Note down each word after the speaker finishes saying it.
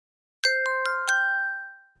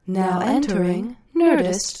Now entering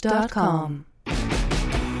Nerdist.com.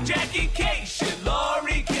 Jackie Cation,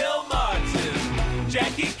 Laurie Kilmartin.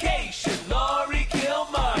 Jackie Cation, Laurie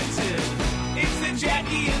Kilmartin. It's the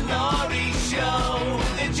Jackie and Laurie Show.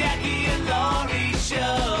 The Jackie and Laurie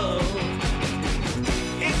Show.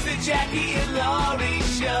 It's the Jackie and Laurie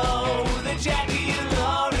Show. The Jackie and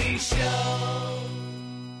Laurie Show.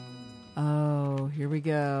 Oh, here we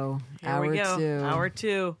go. Hour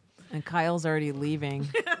two. And Kyle's already leaving.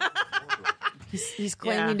 He's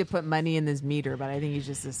claiming to put money in this meter, but I think he's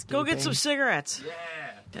just escaping. Go get some cigarettes.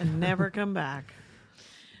 Yeah. And never come back.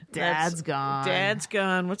 Dad's gone. Dad's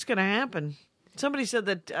gone. What's going to happen? Somebody said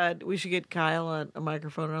that we should get Kyle a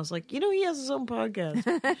microphone, and I was like, he has his own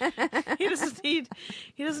podcast. He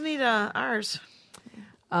doesn't need ours.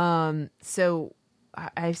 So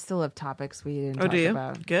I still have topics we didn't talk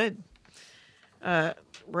about. Good.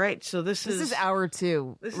 Right. So this is hour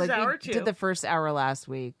two. This is hour two. We did the first hour last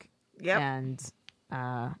week. Yep. And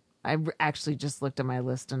I actually just looked at my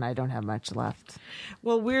list, and I don't have much left.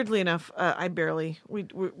 Well, weirdly enough,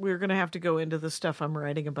 we're going to have to go into the stuff I'm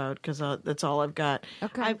writing about because that's all I've got.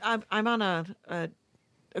 Okay. I'm on a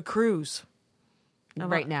cruise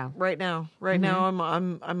Right now.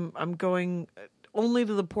 I'm going only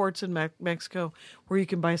to the ports in Mexico where you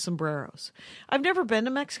can buy sombreros. I've never been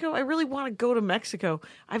to Mexico. I really want to go to Mexico.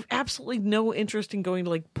 I've absolutely no interest in going to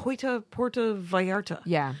like Puerto Vallarta.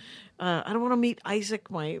 Yeah. I don't want to meet Isaac,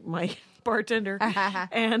 my bartender,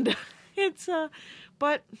 and it's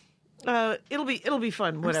but it'll be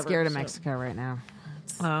fun. Whatever. I'm scared of Mexico right now.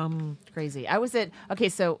 It's crazy. I was at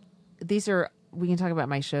so we can talk about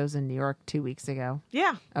my shows in New York 2 weeks ago.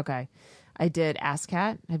 Yeah. Okay. I did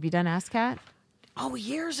ASCAT. Have you done ASCAT? Oh,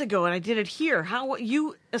 years ago, and I did it here. How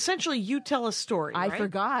you tell a story? I right?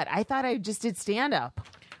 forgot. I thought I just did stand up.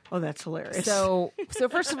 Oh, that's hilarious. So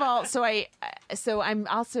first of all,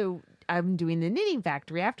 I'm doing the Knitting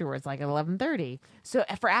Factory afterwards, like at 11:30. So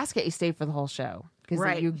for ASCAT, you stay for the whole show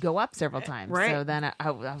because you go up several times. Right. So then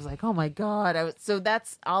I was like, oh my god. So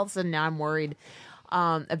that's all of a sudden now I'm worried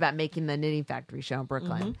about making the Knitting Factory show in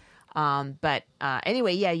Brooklyn. But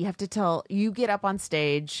anyway, you have to you get up on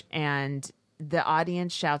stage and the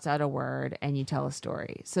audience shouts out a word and you tell a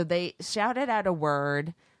story. So they shouted out a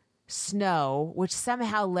word, snow, which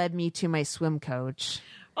somehow led me to my swim coach.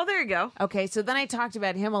 Oh, there you go. Okay, so then I talked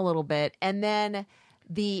about him a little bit, and then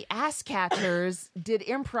the Ass Catchers did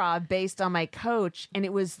improv based on my coach, and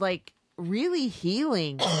it was like really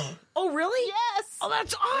healing. Oh, really? Yes. Oh,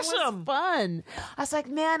 that's It awesome. was fun. I was like,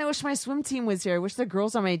 man, I wish my swim team was here. I wish the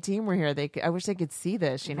girls on my team were here. I wish they could see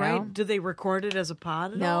this, you know? Right? Did they record it as a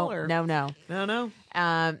pod at all? Or? No. No.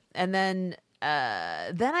 And then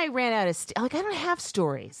I ran out of I don't have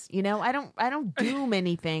stories, you know. I don't do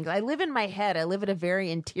many things. I live in my head. I live in a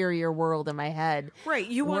very interior world in my head. Right.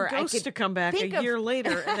 You want ghosts to come back a year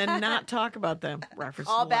later and then not talk about them. Reference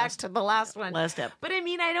all back to the last one. Last step. But I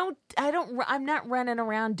mean, I'm not running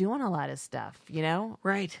around doing a lot of stuff, you know.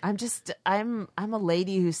 Right. I'm a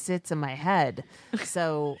lady who sits in my head.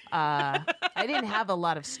 So I didn't have a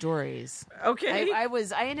lot of stories. Okay.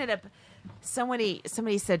 I ended up. Somebody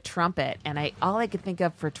said trumpet, and all I could think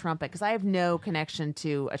of for trumpet, because I have no connection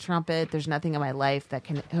to a trumpet. There's nothing in my life that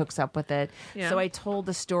hooks up with it. Yeah. So I told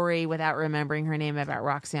the story without remembering her name about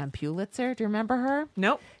Roxanne Pulitzer. Do you remember her?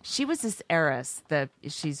 Nope. She was this heiress.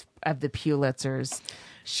 She's of the Pulitzers.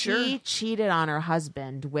 She cheated on her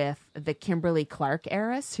husband with the Kimberly Clark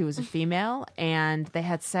heiress, who was a female, and they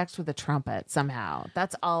had sex with a trumpet somehow.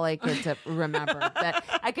 That's all I could remember. That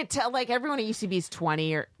I could tell, like, everyone at UCB is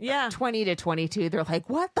 20 or 20 to 22. They're like,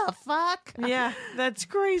 what the fuck? Yeah, that's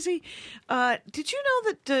crazy. Did you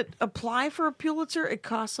know that to apply for a Pulitzer, it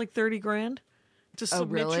costs like $30,000 to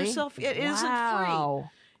submit yourself? It isn't free.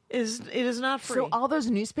 It is not free. So all those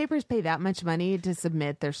newspapers pay that much money to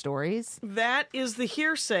submit their stories? That is the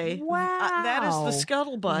hearsay. Wow. That is the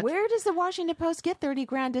scuttlebutt. Where does the Washington Post get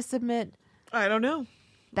 $30,000 to submit? I don't know.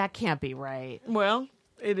 That can't be right. Well,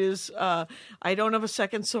 it is. I don't have a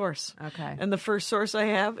second source. Okay. And the first source I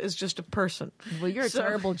have is just a person. Well, you're a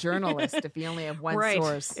terrible journalist if you only have one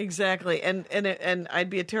source. Exactly. And I'd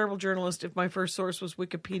be a terrible journalist if my first source was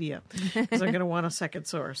Wikipedia, because I'm going to want a second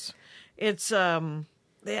source. It's so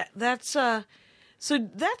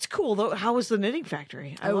that's cool though. How was the Knitting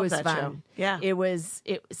Factory? I love that fun. show. Yeah.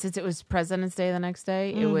 Since it was President's Day the next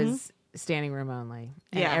day, it was standing room only.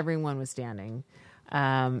 And everyone was standing.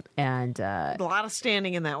 A lot of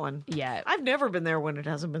standing in that one. Yeah. I've never been there when it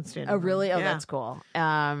hasn't been standing. Oh, really? room. Oh, that's cool.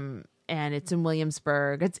 And it's in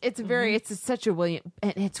Williamsburg. It's such a and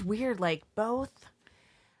it's weird, like both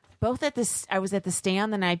both at this. I was at the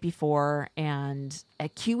Stand the night before, and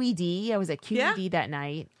at QED. I was at QED that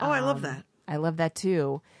night. Oh, I love that. I love that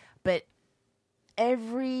too. But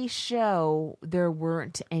every show, there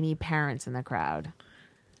weren't any parents in the crowd.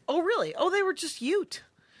 Oh, really? Oh, they were just Ute.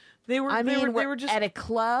 They were. I mean, they were just at a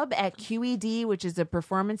club at QED, which is a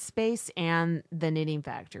performance space, and the Knitting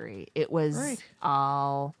Factory. It was Right.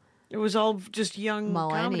 all It was all just young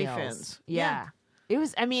comedy millennials. fans. Yeah. It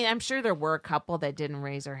was. I mean, I'm sure there were a couple that didn't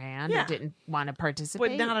raise their hand Yeah. or didn't want to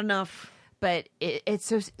participate, But not enough. But it's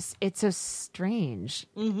so strange.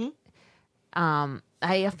 Mm-hmm.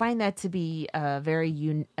 I find that to be a very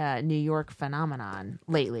New York phenomenon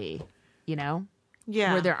lately. You know,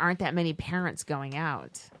 Yeah. where there aren't that many parents going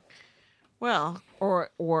out, Well, or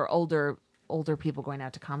older people going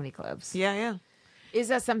out to comedy clubs. yeah. Is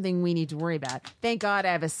that something we need to worry about? Thank God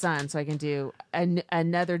I have a son, so I can do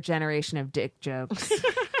another generation of dick jokes.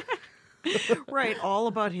 Right. All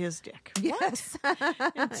about his dick. Yes.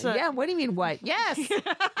 It's, Yeah. What do you mean? What? Yes.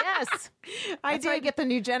 Yes. That's why I get the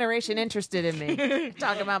new generation interested in me.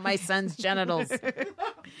 Talking about my son's genitals.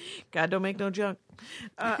 God, don't make no junk.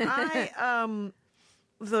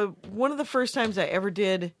 One of the first times I ever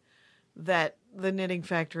did that, the Knitting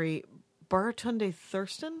Factory, Baratunde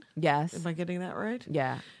Thurston. Yes. Am I getting that right?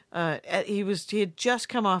 Yeah. He had just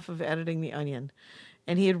come off of editing The Onion,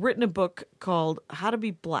 and he had written a book called How to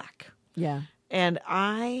Be Black. Yeah. And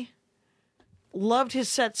I loved his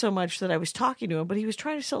set so much that I was talking to him, but he was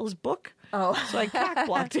trying to sell his book. Oh. So I cock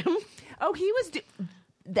blocked him. Oh,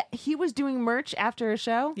 he was doing merch after a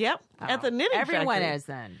show. Yep. At the Knitting Everyone Factory. is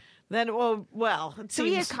then. Then, well, it So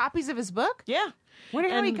he had seems- copies of his book. yeah. Wonder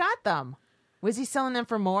how he And- got them. Was he selling them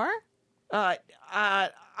for more?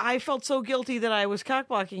 I felt so guilty that I was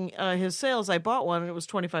cockblocking his sales. I bought one and it was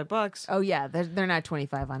 $25. Oh yeah, they're not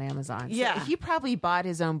 25 on Amazon. So Yeah. he probably bought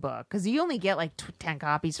his own book because you only get like 10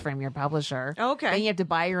 copies from your publisher. Okay. Then you have to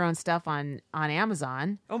buy your own stuff on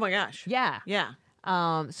Amazon. Oh my gosh. Yeah. Yeah.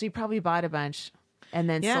 So he probably bought a bunch and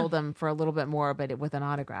then Yeah. sold them for a little bit more, but with an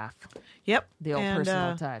autograph. Yep. The old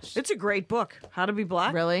personal touch. It's a great book. How to Be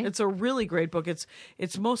Black. Really? It's a really great book.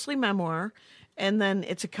 It's mostly memoir, and then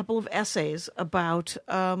it's a couple of essays about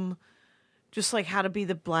just like how to be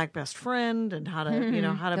the black best friend and how to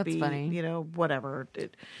how to That's be funny. whatever.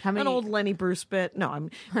 How many- an old Lenny Bruce bit. No, I'm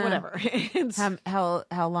whatever. It's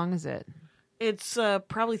How long is it? it's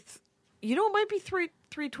probably it might be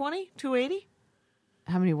 320, 280.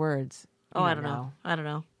 How many words? Oh, You I don't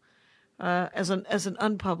know. As an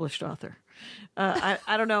unpublished author, I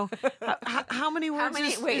don't know how many words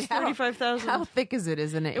is 35,000. How thick is it?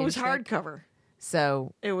 Isn't it? It was inch thick? hardcover.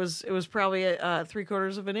 So It was probably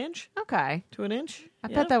 3/4 of an inch okay, to an inch. I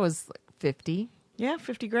bet that was like 50. Yeah,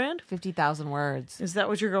 50 grand. 50,000 words. Is that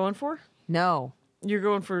what you're going for? No. You're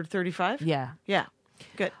going for 35? Yeah. Yeah.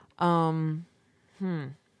 Good.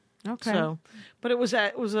 Okay. So, but it was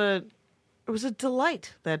a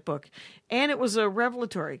delight, that book, and it was a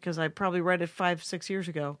revelatory because I probably read it 5-6 years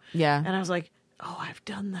ago. Yeah. And I was like, oh, I've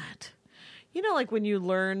done that. Like when you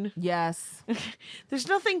learn, Yes. there's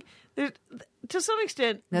nothing there to some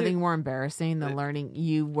extent. Nothing more embarrassing than learning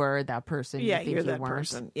you were that person. Yeah, you think you're you that weren't.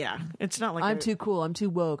 person. Yeah, it's not like I'm too cool. I'm too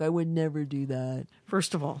woke. I would never do that.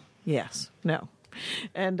 First of all, yes, no,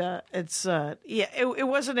 and it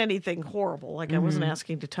wasn't anything horrible. Like I wasn't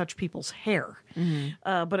asking to touch people's hair,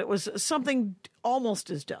 but it was something almost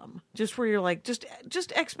as dumb. Just where you're like, just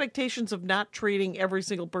expectations of not treating every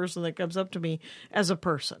single person that comes up to me as a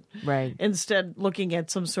person, Right. Instead, looking at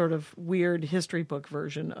some sort of weird history book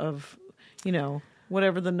version of,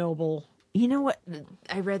 whatever the noble. You know what?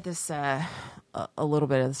 I read this a little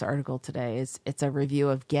bit of this article today. It's a review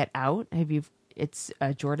of Get Out. It's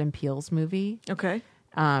Jordan Peele's movie. Okay.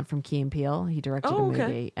 From Key and Peele. He directed a movie,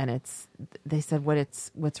 okay. and they said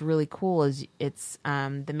what's really cool is it's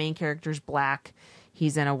the main character's black.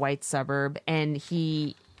 He's in a white suburb, and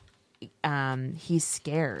he's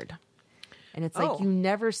scared. And it's like Oh. you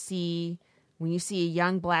never see when you see a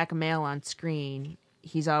young black male on screen,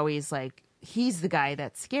 he's always like he's the guy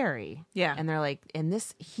that's scary. Yeah. And they're like, and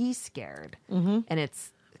he's scared. Mm-hmm. And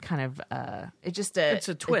it's kind of it's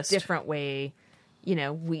a twist. different way.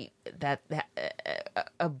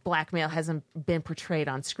 A black male hasn't been portrayed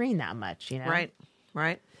on screen that much,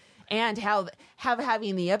 Right. and how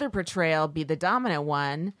having the other portrayal be the dominant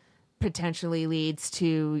one potentially leads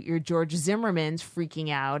to your George Zimmerman's freaking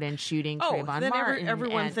out and shooting Trayvon then Martin.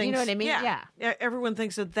 everyone and, thinks, you know what I mean? Yeah. Everyone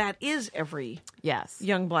thinks that is every Yes.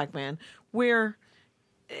 young black man, where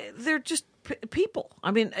they're just people.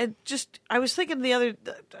 I mean, I was thinking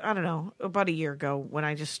I don't know, about a year ago when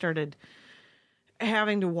I just started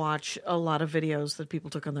having to watch a lot of videos that people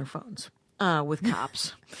took on their phones. with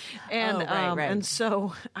cops. And right. and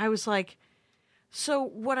so I was like, so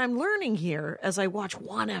what I'm learning here as I watch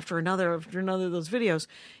one after another of those videos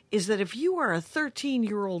is that if you are a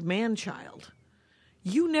 13-year-old man-child,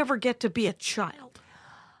 you never get to be a child.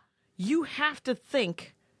 You have to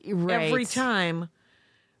think every Right. time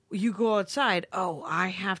you go outside, oh, I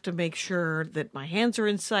have to make sure that my hands are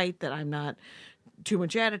in sight, that I'm not too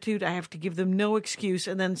much attitude. I have to give them no excuse.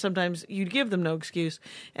 And then sometimes you give them no excuse,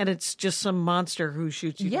 and it's just some monster who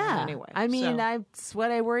shoots you down Yeah. anyway. I mean, So, that's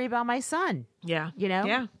what I worry about my son. yeah. You know?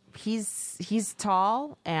 Yeah. He's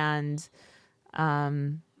tall and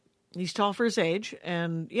He's tall for his age,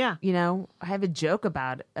 and yeah. you know, I have a joke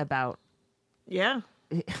about Yeah.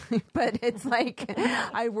 but it's like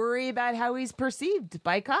I worry about how he's perceived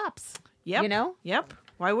by cops. Yep. You know? Yep.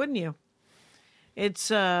 Why wouldn't you?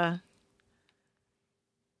 It's yeah,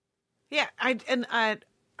 I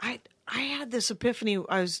had this epiphany.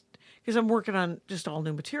 Because I'm working on just all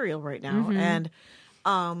new material right now, and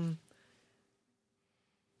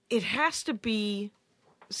it has to be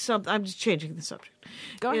something. I'm just changing the subject.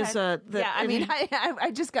 Go Is, ahead. that- I mean,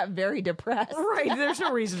 I just got very depressed. Right, there's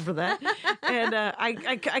no reason for that. And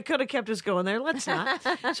I could have kept us going there. Let's not.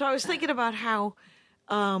 So I was thinking about how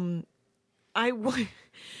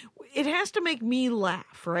it has to make me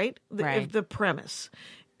laugh, right? Right. The premise.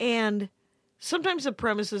 And sometimes the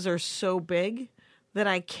premises are so big that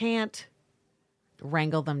I can't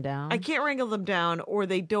Wrangle them down. wrangle them down, or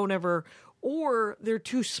they don't ever, or they're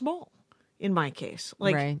too small. In my case,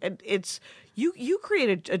 like Right. it's you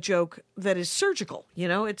create a joke that is surgical. You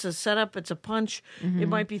know, it's a setup, it's a punch. It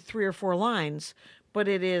might be 3 or 4 lines, but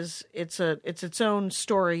it's its own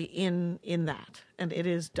story in that, and it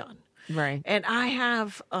is done. Right. And I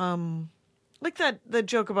have like the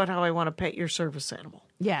joke about how I want to pet your service animal.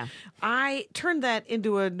 Yeah. I turned that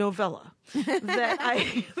into a novella that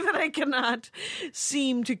I cannot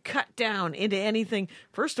seem to cut down into anything.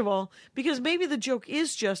 First of all, because maybe the joke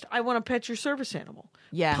is just I want to pet your service animal.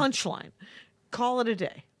 Yeah. Punchline. Call it a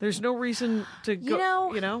day. There's no reason to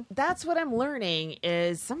go. You know. That's what I'm learning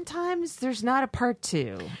is sometimes there's not a part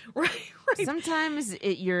 2. Right. Sometimes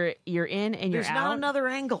you're in and you're There's out. not another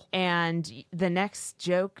angle. And the next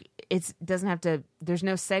joke, doesn't have to. There's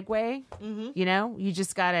no segue. You know, you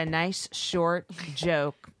just got a nice short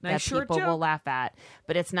joke Nice that short people will joke. laugh at,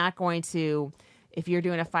 but it's not going to. If you're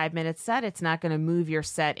doing a 5-minute set, it's not going to move your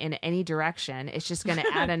set in any direction. It's just going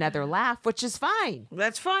to add another laugh, which is fine.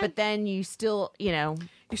 That's fine. But then you still, you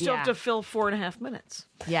still have to fill 4.5 minutes.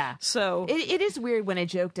 Yeah. So It is weird when a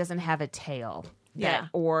joke doesn't have a tail. Yeah.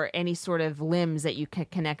 Or any sort of limbs that you can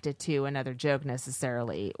connect it to another joke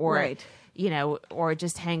necessarily. Or, Right. Or it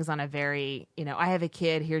just hangs on a very, I have a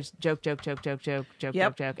kid, here's joke,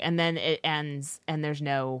 Yep. joke. And then it ends and there's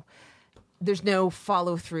no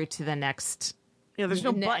follow through to the next there's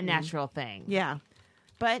no button. natural thing. Yeah.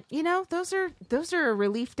 But, those are a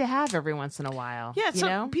relief to have every once in a while. Yeah. you So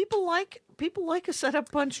know? people like a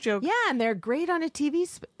setup punch joke. Yeah, and they're great on a TV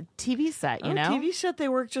set, On a TV set, they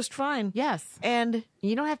work just fine. Yes. And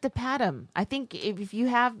You don't have to pat them. I think if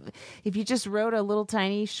you just wrote a little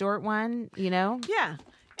tiny short one, yeah.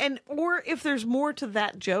 And or if there's more to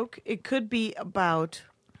that joke, it could be about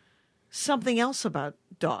something else about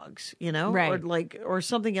dogs, Right. or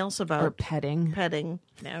something else about or petting. petting.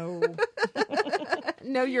 No.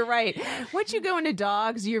 No, you're right. Once you go into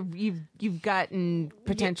dogs, you've gotten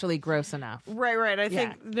potentially gross enough. Right. I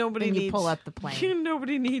Yeah. think nobody Then you needs pull up the plane.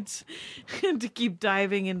 Nobody needs to keep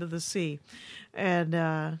diving into the sea.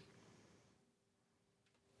 And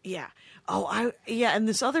yeah. And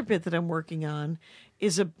this other bit that I'm working on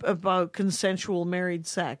is about consensual married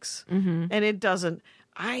sex. Mm-hmm. And it doesn't.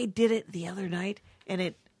 I did it the other night, and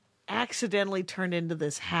it accidentally turned into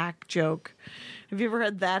this hack joke. Have you ever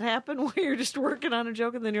had that happen where you're just working on a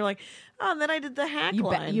joke and then you're like, oh, and then I did the hack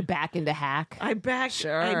line. You back into hack. I backed.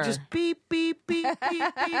 Sure. I just beep, beep, beep,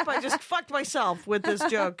 beep, beep. I just fucked myself with this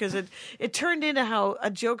joke because it turned into a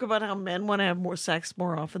joke about how men want to have more sex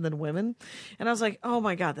more often than women. And I was like, oh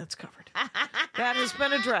my God, that's covered. That has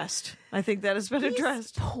been addressed. I think that has been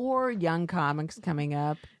addressed. Poor young comics coming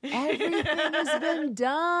up. Everything has been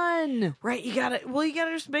done. Right. You gotta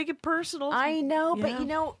just make it personal. I know,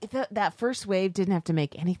 Yeah. but that first wave didn't have to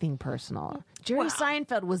make anything personal. Jerry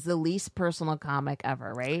Seinfeld was the least personal comic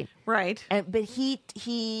ever, right? Right. But he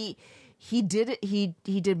did it. He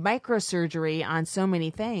did microsurgery on so many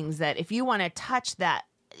things that if you want to touch that,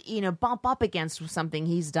 bump up against something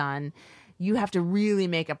he's done, you have to really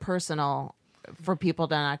make it personal for people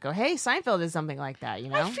to not go, "Hey, Seinfeld did something like that."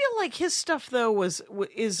 I feel like his stuff though is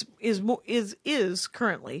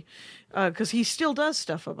currently because he still does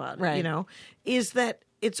stuff about it. Right. Is that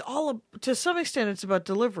it's all, to some extent, it's about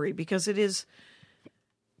delivery because it's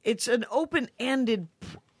an open-ended,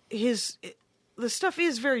 the stuff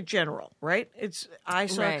is very general, right? I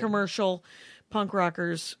saw a Right. commercial, punk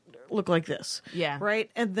rockers look like this. Yeah. Right?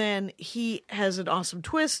 And then he has an awesome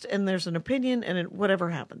twist and there's an opinion and whatever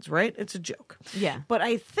happens, right? It's a joke. Yeah. But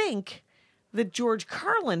I think that George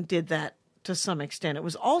Carlin did that to some extent. It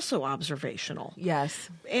was also observational. Yes.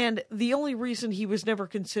 And the only reason he was never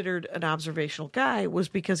considered an observational guy was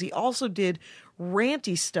because he also did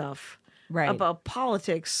ranty stuff Right. about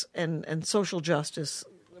politics and social justice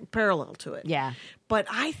parallel to it. Yeah. But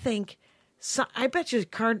I think, I bet you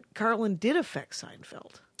Carlin did affect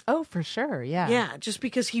Seinfeld. Oh, for sure. Yeah. Yeah, just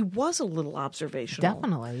because he was a little observational.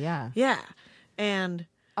 Definitely. Yeah. Yeah. And,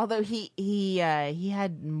 Although he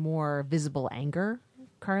had more visible anger,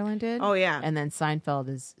 Carlin did. Oh, yeah. And then Seinfeld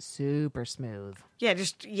is super smooth.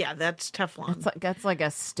 that's Teflon. That's like a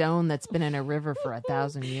stone that's been in a river for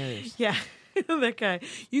 1,000 years. Yeah. That guy.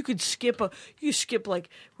 You skip like,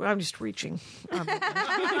 well, I'm just reaching.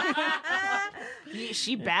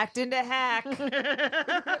 She backed into hack.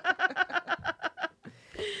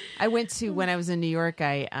 I went to, when I was in New York,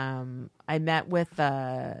 I met with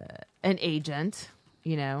an agent,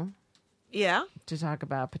 Yeah. to talk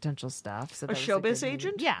about potential stuff. So A that was showbiz good meeting.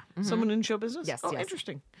 agent? Yeah. Mhm. Someone in show business? Yes, Oh, yes.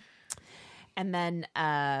 interesting. And then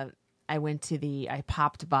I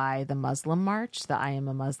popped by the Muslim March, the I Am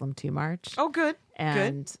a Muslim Too March. Oh, good.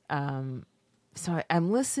 And so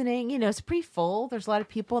I'm listening. It's pretty full. There's a lot of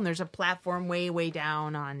people, and there's a platform way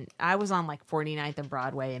down I was on like 49th and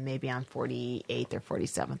Broadway, and maybe on 48th or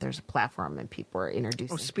 47th. There's a platform, and people are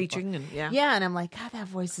introducing. Speeching people. and Yeah, and I'm like, God, that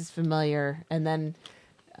voice is familiar. And then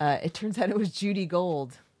it turns out it was Judy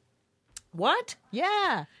Gold. What?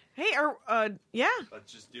 Yeah. Hey, yeah.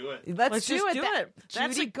 Let's just do it. Let's just do That- it.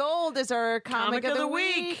 That's Judy a- Gold is our comic of the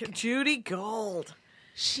week. Judy Gold.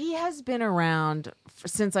 She has been around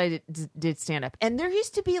since I did stand up, and there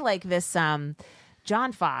used to be like this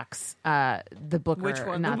John Fox, the Booker, Which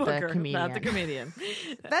one? not the Booker, the comedian. Not the comedian.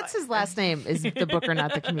 That's his last name is the Booker,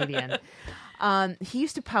 not the comedian. He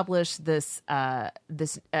used to publish this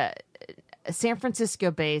San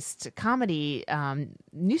Francisco-based comedy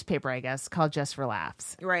newspaper, I guess, called Just for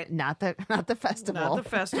Laughs. Right. Not the festival. Not the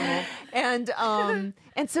festival. And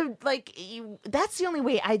so like that's the only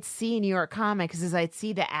way I'd see New York comics is I'd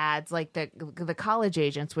see the ads, like the college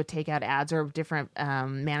agents would take out ads, or different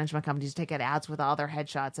management companies would take out ads with all their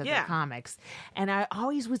headshots of Yeah. their comics, and I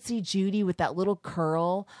always would see Judy with that little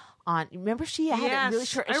curl on. Remember, she had Yes, a really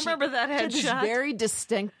short. I remember that she had this headshot. very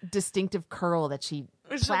distinctive curl that she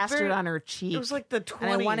was a plastered very- on her cheek. it was like the And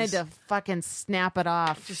I wanted 20s. to fucking snap it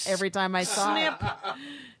off Just every time I saw it. Snip.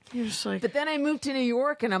 You're just like, But then I moved to New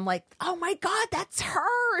York, and I'm like, oh my God, that's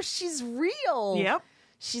her. She's real. Yep.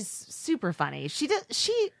 She's super funny. She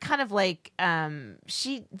kind of like,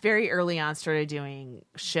 she very early on started doing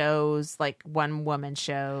shows, like one woman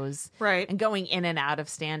shows. Right. And going in and out of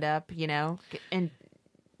stand up, and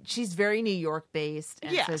she's very New York based.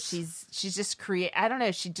 And so Yes. she's just I don't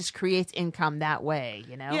know. She just creates income that way,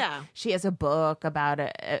 Yeah. She has a book about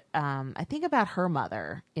I think about her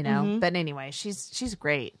mother, Mm-hmm. But anyway, she's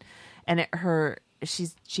great, and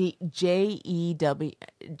she's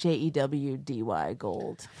JEWDY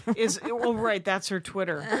Gold. right. That's her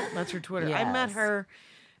Twitter. That's her Twitter. I met Yes. her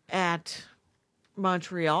at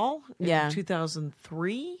Montreal in Yeah.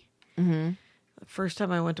 2003. Mm-hmm. The first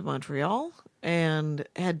time I went to Montreal and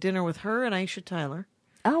had dinner with her and Aisha Tyler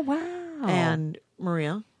Oh wow! and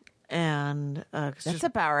Maria and That's a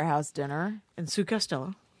powerhouse dinner. and Sue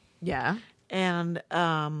Costello. Yeah, And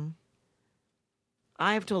I've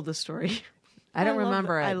told this story. I don't love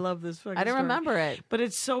remember it. I love this fucking I don't story. remember it. But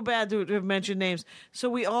it's so bad to have mentioned names. So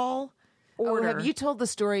we all order. Oh, have you told the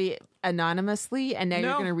story anonymously, and now you're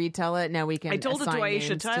No. going to retell it? Now we can. I told it to assign Aisha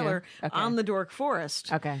names Tyler Okay. on the Dork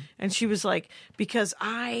Forest. Okay. And she was like, because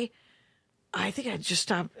I think I just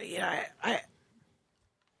stopped.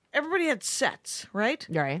 Everybody had sets, right?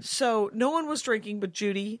 Right. So no one was drinking but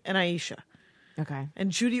Judy and Aisha. Okay.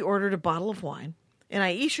 And Judy ordered a bottle of wine, and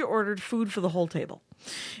Aisha ordered food for the whole table.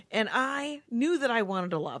 And I knew that I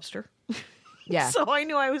wanted a lobster. Yeah. So I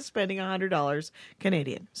knew I was spending $100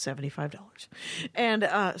 Canadian, $75. And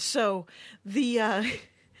so the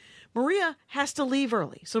Maria has to leave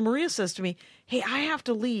early. So Maria says to me, hey, I have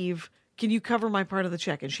to leave. Can you cover my part of the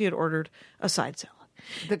check? And she had ordered a side salad.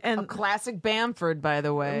 A classic Bamford, by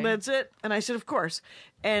the way. That's it. And I said, of course.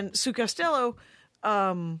 And Sue Costello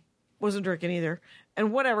wasn't drinking either.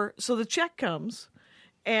 And whatever. So the check comes,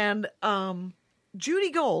 and Judy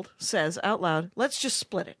Gold says out loud, let's just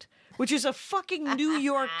split it. which is a fucking New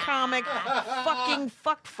York comic fucking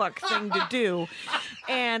fuck thing to do.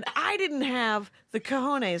 And I didn't have the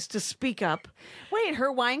cojones to speak up. Wait,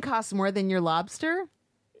 her wine costs more than your lobster?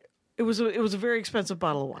 It was a very expensive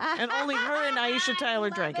bottle of wine, and only her and Aisha Tyler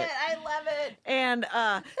drank it. I love it. And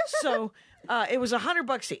so it was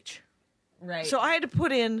 $100 each. Right. So I had to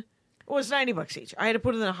put in. It was $90 each. I had to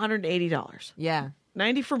put in $180. yeah.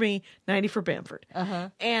 90 for me, 90 for Bamford.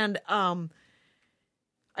 And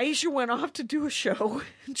Aisha went off to do a show.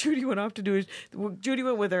 Judy went off to do Judy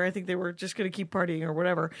went with her. I think they were just going to keep partying or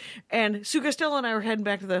whatever. And Sue Costello and I were heading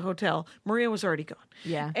back to the hotel. Maria was already gone.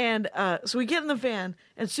 Yeah. And so we get in the van,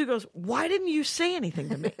 and Sue goes, "Why didn't you say anything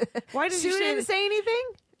to me? Why didn't you Sue say didn't say anything?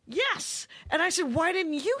 Yes. And I said, "Why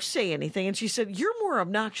didn't you say anything?" And she said, "You're more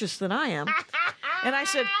obnoxious than I am." And I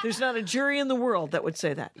said, "There's not a jury in the world that would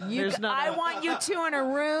say that. There's not I want you two in a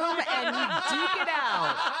room and you duke it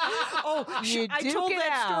out. Oh, You I duke told it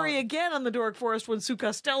that out. story again on the Dork Forest when Sue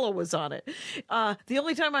Costello was on it. The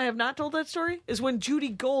only time I have not told that story is when Judy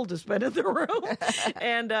Gold has been in the room.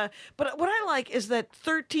 And but what I like is that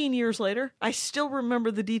 13 years later, I still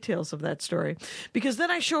remember the details of that story, because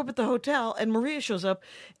then I show up at the hotel and Maria shows up,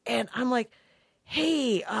 and I'm like,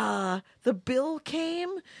 "Hey, the bill came,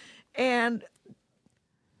 and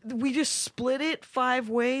we just split it 5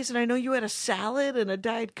 ways, and I know you had a salad and a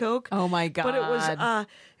Diet Coke. Oh, my But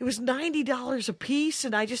it was $90 a piece,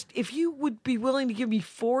 and if you would be willing to give me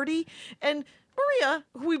 40." And Maria,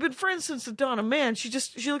 who we've been friends since the dawn of man, she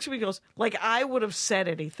looks at me and goes, "Like I would have said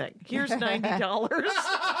anything. Here's $90."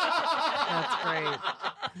 That's great.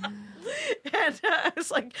 And I was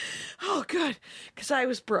like, "Oh, good," because I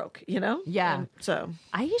was broke, Yeah. And so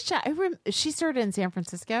Aisha, she started in San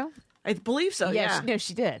Francisco. I believe so. Yeah.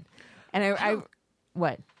 She did. And I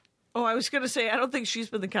what? Oh, I was going to say, I don't think she's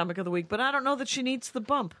been the comic of the week, but I don't know that she needs the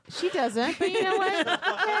bump. She doesn't, but you know what?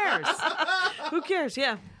 Who cares? Who cares?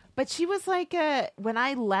 Yeah. But she was like when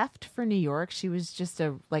I left for New York, she was just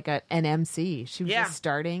an MC. She was just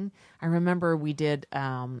starting. I remember we did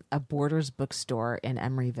a Borders bookstore in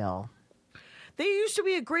Emeryville. There used to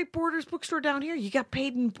be a great Borders bookstore down here. You got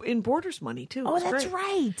paid in Borders money, too. It Oh, was that's great.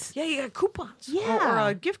 right. Yeah, you got coupons. Yeah. Or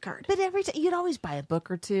a gift card. But every time you'd always buy a book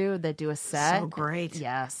or two that do a set. So great.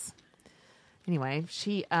 Yes. Anyway,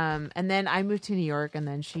 she and then I moved to New York, and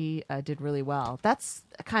then she did really well. That's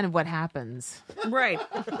kind of what happens. Right.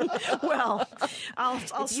 Well, I'll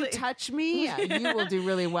If you say, touch me, you will do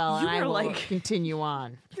really well, and You I are will like- continue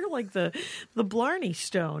on. you're like the Blarney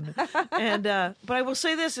Stone. And but I will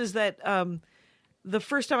say this is that the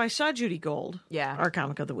first time I saw Judy Gold, Yeah. our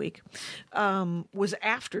comic of the week, was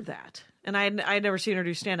after that, and I had never seen her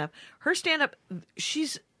do stand up. Her stand up,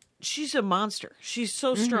 she's a monster. She's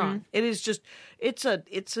so strong. It is just it's a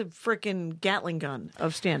freaking Gatling gun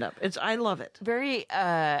of stand up. I love it. Very,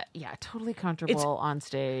 totally comfortable on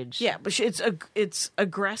stage. Yeah, but it's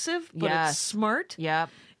aggressive, but Yes. it's smart. Yep.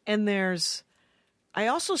 And I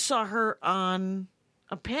also saw her on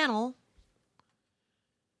a panel.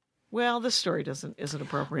 Well, this story isn't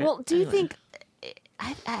appropriate. Well, do you Anyway. think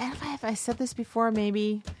have I said this before?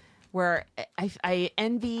 Maybe where I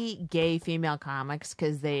envy gay female comics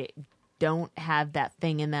because they don't have that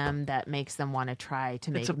thing in them that makes them want to try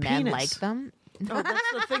to It's make a men penis. like them. Oh,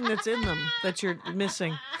 that's the thing that's in them that you're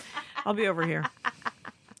missing. I'll be over here.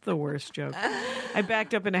 The worst joke. I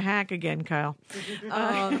backed up in a hack again, Kyle.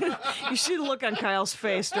 You see the look on Kyle's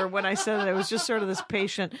face or when I said it. It was just sort of this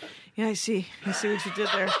patient. Yeah, I see what you did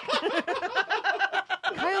there.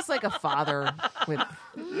 Kyle's like a father with.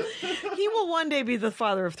 He will one day be the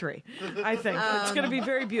father of 3. I think it's going to be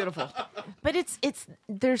very beautiful. But it's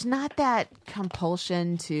there's not that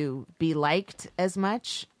compulsion to be liked as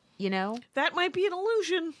much, you know. That might be an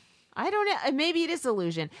illusion, I don't know. Maybe it is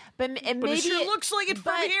illusion, but but maybe it sure looks like it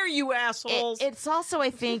from but here, you assholes. It's also,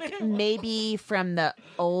 I think, maybe from the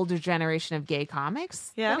older generation of gay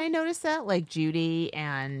comics Yeah. that I noticed that, like Judy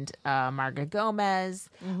and Margaret Gomez,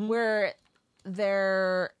 Mm-hmm. where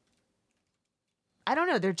they're, I don't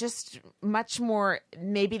know, they're just much more.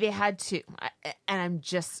 Maybe they had to, and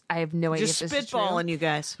I have no idea. Just if this is true. spitballing, you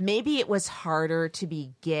guys. Maybe it was harder to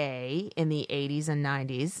be gay in the 80s and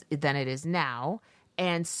 90s than it is now.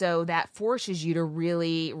 And so that forces you to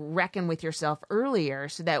really reckon with yourself earlier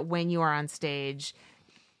so that when you are on stage,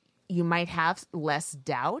 you might have less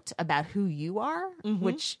doubt about who you are,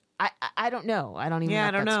 which I don't know. I don't even know if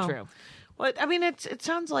I don't that's know. true. Well, I mean, it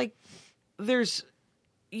sounds like there's,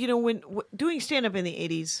 when doing stand up in the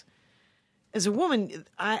 80s, as a woman,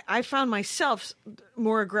 I found myself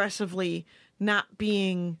more aggressively not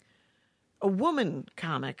being a woman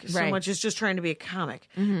comic so Right. much as just trying to be a comic.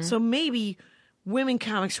 So maybe women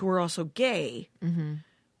comics who were also gay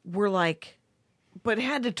were like, but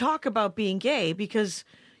had to talk about being gay because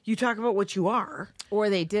you talk about what you are. Or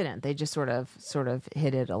they didn't. They just sort of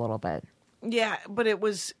hid it a little bit. Yeah, but it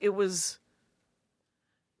was.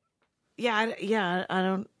 Yeah, I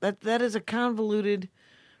don't. That is a convoluted.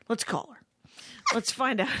 Let's call her. Let's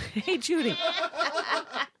find out. Hey, Judy.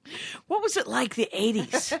 What was it like the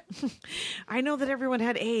 80s? I know that everyone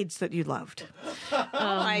had AIDS that you loved. Oh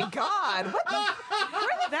my God! Where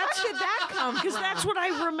did that come from? Because that's what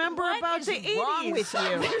I remember about is the 80s. wrong with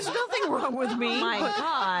you? There's nothing wrong with me. Oh my but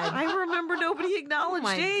God! I remember nobody acknowledged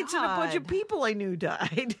my AIDS and a bunch of God. people I knew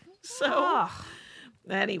died. So, Ugh.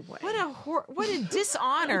 anyway. What a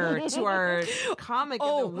dishonor to our comic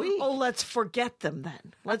of the week. Oh, let's forget them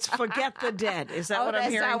then. Let's forget the dead. Is that Oh, what I'm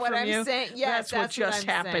that's hearing not what from I'm you? saying. Yes, that's what that's what just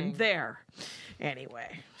I'm happened saying. there.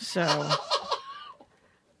 Anyway, so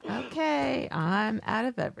Okay, I'm out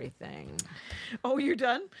of everything. oh, you're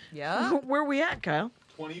done? Yeah. Where we at, Kyle?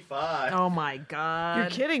 25. Oh my God! You're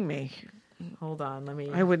kidding me. Hold on, let me.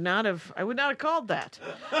 I would not have called that.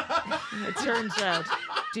 It turns out.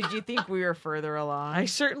 Did you think we were further along? I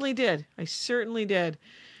certainly did.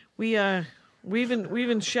 We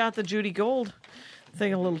even shot the Judy Gold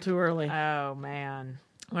thing a little too early. Oh man,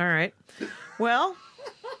 All right. Well,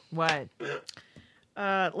 what?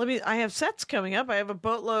 I have sets coming up. I have a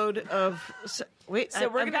boatload of. Wait, So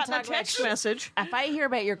we're I've gonna gotten a talk about text shit. message. If I hear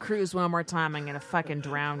about your cruise one more time, I'm gonna fucking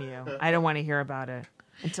drown you. I don't want to hear about it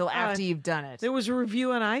until after you've done it. There was a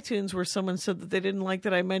review on iTunes where someone said that they didn't like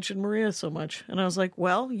that I mentioned Maria so much, and I was like,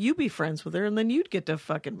 "Well, you be friends with her, and then you'd get to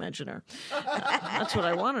fucking mention her." That's what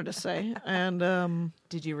I wanted to say, and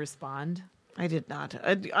Did you respond? I did not.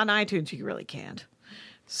 On iTunes, you really can't.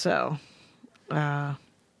 So, Yeah,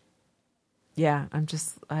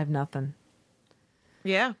 I have nothing.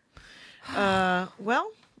 yeah.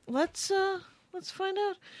 Well, let's find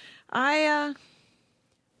out.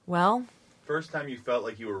 Well, First time you felt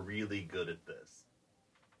like you were really good at this.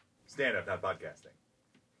 Stand up, not podcasting.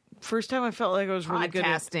 First time I felt like I was really good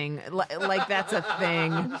at. podcasting, like that's a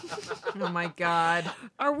thing. Oh my God!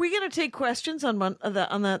 Are we going to take questions on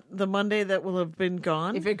the Monday that will have been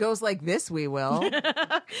gone? If it goes like this, we will.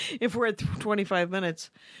 If we're at 25 minutes,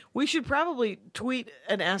 we should probably tweet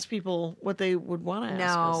and ask people what they would want to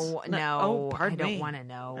ask us. No, Oh, pardon I don't me. want to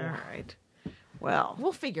know. All right. Well,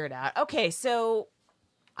 We'll figure it out. Okay, so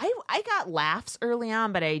I got laughs early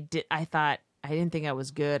on, but I didn't think I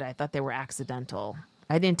was good. I thought they were accidental.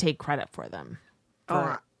 I didn't take credit for them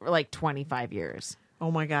for like 25 years. oh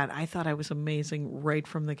my God, I thought I was amazing right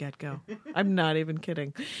from the get-go. I'm not even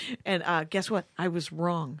kidding. And guess what? I was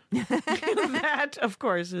wrong. That, of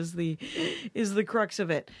course, is the crux of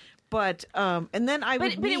it. But and then I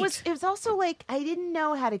would But it was also like I didn't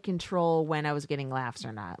know how to control when I was getting laughs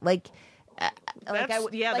or not. Like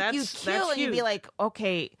you kill and you'd be huge. like,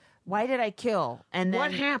 okay, why did I kill? And then,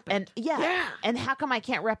 What happened? And Yeah. and how come I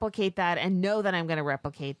can't replicate that and know that I'm going to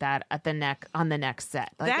replicate that on the next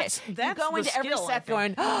set? Like, That's you the go into every skill, I set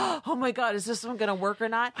think. going, oh my God, is this one going to work or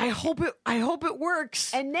not? I hope it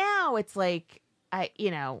works. And now it's like I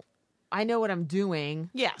know what I'm doing.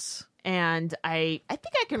 Yes. And I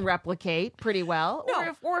think I can replicate pretty well.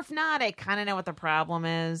 No. Or if not, I kind of know what the problem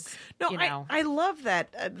is. No, you know. I love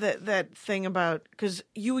that that thing about because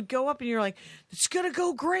you would go up and you're like, it's gonna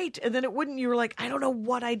go great, and then it wouldn't. You were like, I don't know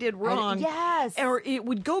what I did wrong. Yes. Or it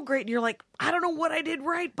would go great, and you're like, I don't know what I did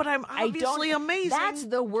right, but I'm obviously amazing. That's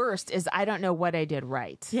the worst. Is I don't know what I did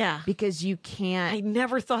right. Yeah. because you can't. I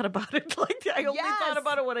never thought about it like that. I only Yes. thought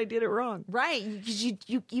about it when I did it wrong. Right, because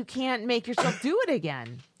you can't make yourself do it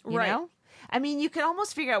again. You Right. know? I mean, you can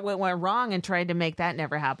almost figure out what went wrong and try to make that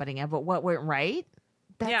never happen again. But what went right?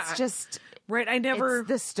 That's Yeah. just Right. I never. it's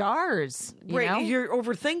the stars. You Right, know? you're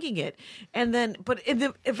overthinking it, and then,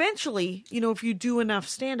 eventually, if you do enough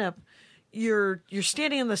stand up, you're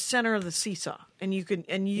standing in the center of the seesaw, and you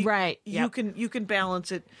Right, you yep. can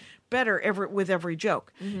balance it better with every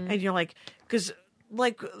joke, and you're like, because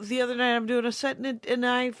like the other night I'm doing a set and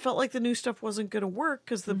I felt like the new stuff wasn't going to work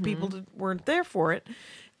because the people weren't there for it,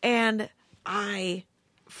 and I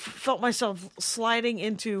felt myself sliding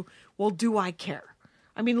into, well, do I care?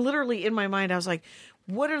 I mean, literally in my mind, I was like,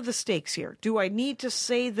 what are the stakes here? Do I need to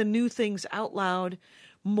say the new things out loud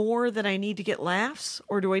more than I need to get laughs?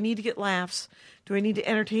 Or do I need to get laughs? Do I need to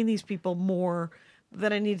entertain these people more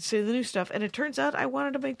than I need to say the new stuff? And it turns out I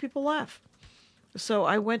wanted to make people laugh. So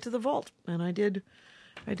I went to the vault and I did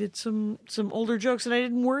some older jokes, and I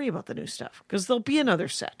didn't worry about the new stuff because there'll be another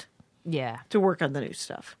set yeah. to work on the new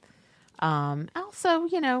stuff. Also,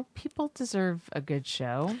 people deserve a good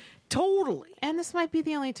show. Totally. And this might be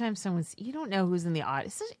the only time you don't know who's in the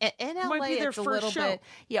audience. In LA, Might be their it's a first little show. bit,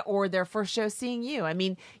 yeah, or their first show seeing you. I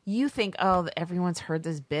mean, you think, oh, everyone's heard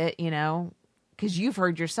this bit, because you've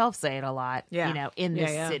heard yourself say it a lot, Yeah. in Yeah,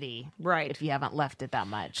 this yeah. city, Right. If you haven't left it that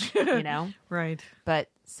much, Right. but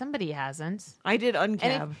somebody hasn't. I did And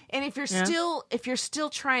uncab. if you're Yeah. still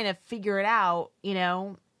trying to figure it out,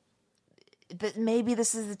 but maybe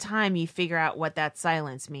this is the time you figure out what that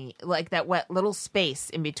silence means, like that what little space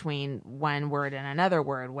in between one word and another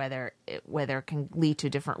word, whether it can lead to a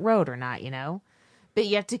different road or not, But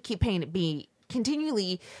you have to keep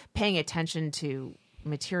continually paying attention to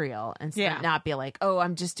material and not be like, oh,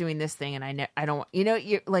 I'm just doing this thing and I don't,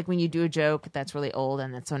 you're like when you do a joke that's really old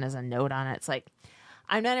and then someone has a note on it, it's like,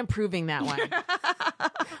 I'm not improving that one.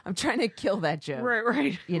 I'm trying to kill that joke.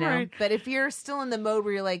 Right. Right. But if you're still in the mode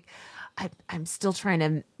where you're like, I'm still trying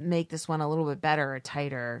to make this one a little bit better or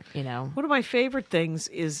tighter, One of my favorite things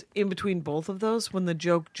is in between both of those when the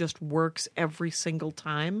joke just works every single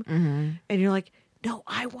time. Mm-hmm. And you're like, no,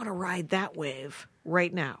 I want to ride that wave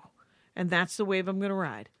right now. And that's the wave I'm going to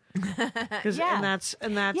ride. Yeah. And that's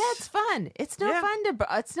Yeah, it's fun. It's no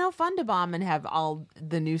fun to bomb and have all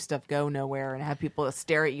the new stuff go nowhere and have people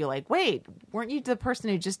stare at you like, wait, weren't you the person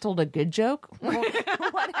who just told a good joke?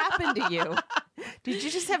 What happened to you? Did you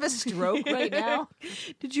just have a stroke right now?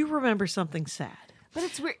 Did you remember something sad? But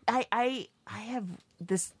it's weird. I have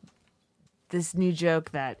this new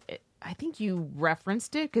joke that I think you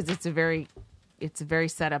referenced it because it's a very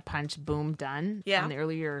set up, punch, boom, done on the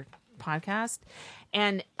earlier podcast,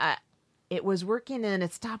 and it was working and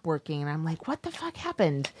it stopped working, and I'm like, what the fuck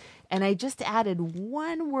happened? And I just added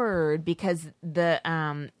one word because it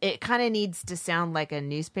kind of needs to sound like a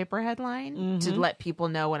newspaper headline to let people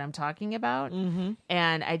know what I'm talking about. Mm-hmm.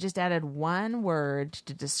 And I just added one word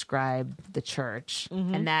to describe the church,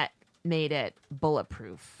 and that made it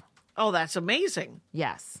bulletproof. Oh, that's amazing.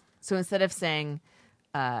 Yes. So instead of saying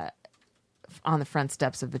on the front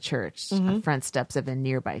steps of the church, front steps of a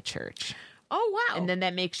nearby church. Oh, wow. And then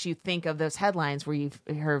that makes you think of those headlines where you've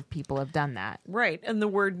heard people have done that. Right. And the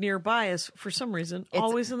word nearby is, for some reason,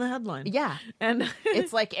 always in the headline. Yeah. And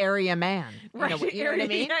It's like area man. right. You know what I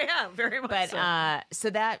mean? Yeah, very much But so. so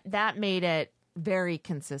that made it very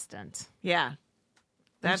consistent. Yeah.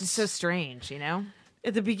 That's just so strange,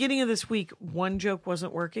 At the beginning of this week, one joke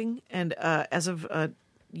wasn't working. And as of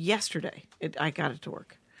yesterday, I got it to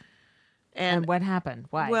work. And what happened?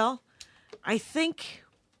 Why? Well, I think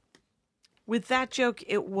with that joke,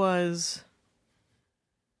 it was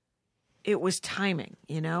timing,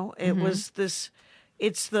 It was this,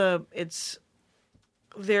 there's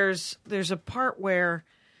a part where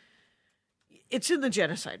it's in the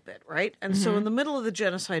genocide bit, right? And so in the middle of the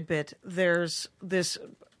genocide bit, there's this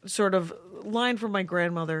sort of line from my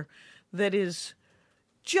grandmother that is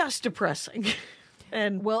just depressing.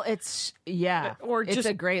 And well, it's or it's just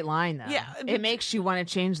a great line though. Yeah. It makes you want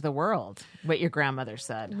to change the world. What your grandmother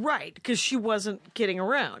said, right? Because she wasn't kidding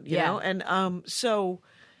around, you know. And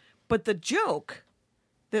but the joke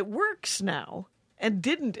that works now and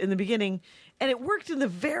didn't in the beginning, and it worked in the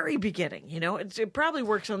very beginning, It probably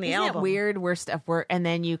works on the Isn't album. it weird where stuff works and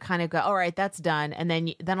then you kind of go, all right, that's done, and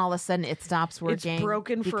then all of a sudden it stops working. It's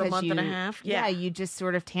broken for a because month and a you- half. Yeah, Yeah. you just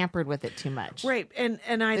sort of tampered with it too much. Right? And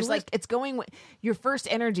I There's like it's going. Your first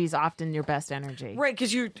energy is often your best energy. right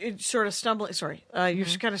because you're sort of stumbling. Sorry, you're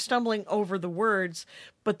just kind of stumbling over the words,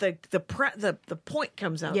 but the point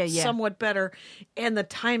comes out Yeah. somewhat better, and the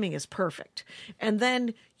timing is perfect. And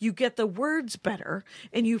then you get the words better,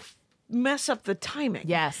 and you mess up the timing.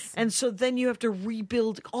 Yes. And so then you have to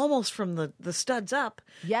rebuild almost from the studs up.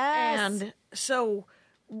 Yes. And so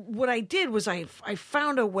what I did was I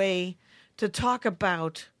found a way to talk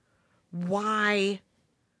about why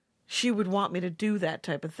she would want me to do that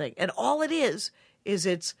type of thing. And all it is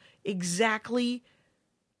it's exactly,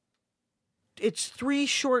 it's 3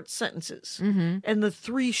 short sentences. Mm-hmm. And the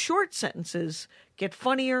 3 short sentences get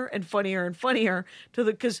funnier and funnier and funnier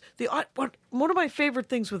because one of my favorite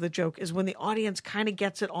things with a joke is when the audience kind of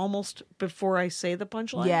gets it almost before I say the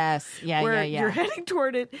punchline. Yes. Yeah. Where Yeah. you're heading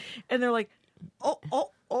toward it and they're like,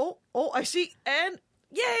 oh, I see, and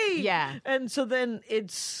yay. Yeah. And so then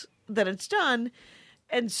it's done.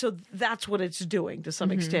 And so that's what it's doing to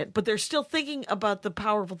some extent. But they're still thinking about the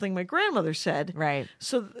powerful thing my grandmother said. Right.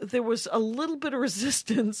 So there was a little bit of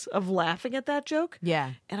resistance of laughing at that joke.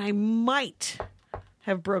 Yeah. And I might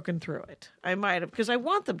have broken through it. I might have, because I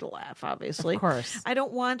want them to laugh, obviously. Of course. I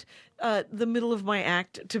don't want the middle of my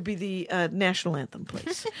act to be the national anthem,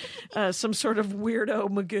 please. Some sort of weirdo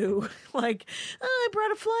Magoo. Like, I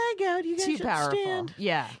brought a flag out. You guys Too should powerful. stand.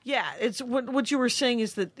 Yeah. Yeah, it's what you were saying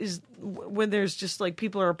is when there's just like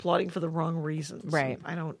people are applauding for the wrong reasons. Right.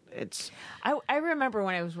 I don't, it's, I remember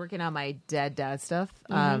when I was working on my dad stuff,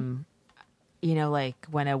 Mm-hmm. you know, like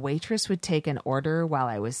when a waitress would take an order while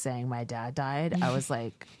I was saying my dad died, I was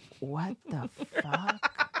like, what the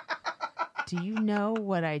fuck? Do you know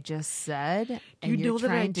what I just said? you know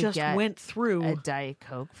that I just went through. a Diet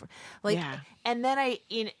Coke for, like, Yeah. and then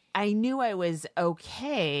I knew I was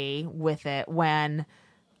okay with it when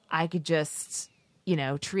I could just, you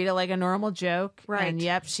know, treat it like a normal joke. Right. And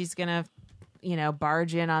yep, she's gonna, you know,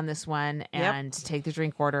 barge in on this one and take the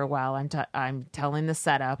drink order while I'm telling the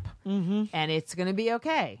setup, and it's gonna be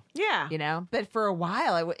okay. Yeah. You know, but for a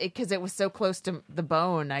while, because it was so close to the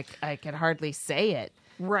bone, I could hardly say it.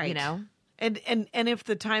 Right. You know. And if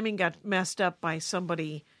the timing got messed up by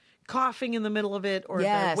somebody coughing in the middle of it, or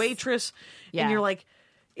Yes. the waitress, Yeah. and you're like,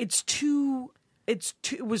 it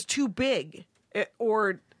was too big,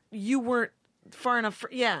 or you weren't far enough.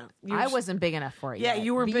 I wasn't big enough for it. Yeah, yet.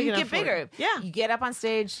 you weren't But big you enough get for bigger. it. Yeah. you get up on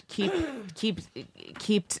stage,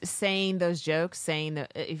 keep saying those jokes, saying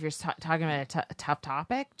that if you're talking about a tough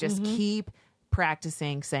topic, just Mm-hmm. keep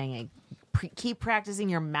practicing saying it. Keep practicing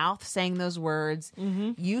your mouth saying those words.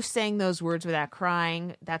 You saying those words without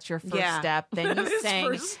crying. That's your first Mm-hmm. Yeah. step. Then That you is saying.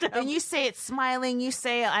 first step. Then you say it smiling. You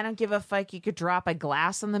say, "I don't give a fuck." You could drop a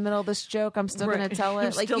glass in the middle of this joke. I'm still Right. going to tell I'm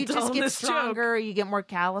it. Like still you just telling get this joke. stronger. You get more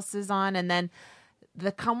calluses on, and then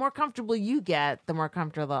the more comfortable you get, the more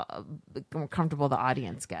comfortable the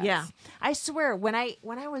audience gets. Yeah. I swear, when I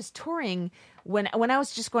was touring, when I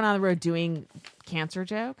was just going on the road doing cancer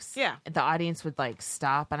jokes, Yeah. the audience would like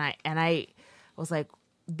stop, and I was like,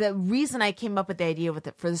 the reason I came up with the idea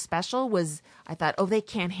for the special was I thought, oh, they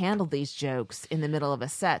can't handle these jokes in the middle of a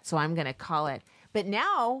set, so I'm going to call it. But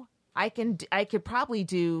now I could probably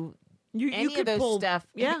do any could of those pull- stuff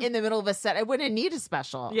yeah. in the middle of a set. I wouldn't need a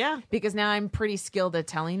special. Yeah. Because now I'm pretty skilled at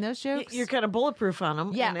telling those jokes. You're kind of bulletproof on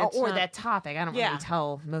them. yeah, and it's or not- that topic. I don't Yeah. really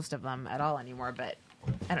tell most of them at all anymore, but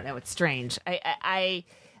I don't know. It's strange. I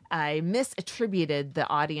misattributed the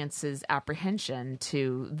audience's apprehension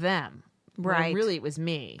to them. when Right. really, it was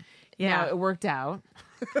me. Yeah. Now, it worked out.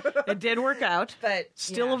 It did work out, But,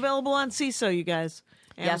 still yeah. available on CISO, you guys.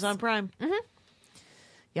 Yes. Amazon Prime.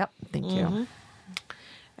 Yep. Thank you.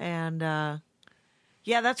 And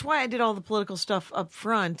yeah, that's why I did all the political stuff up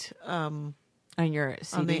front On your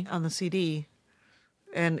CD. on the CD.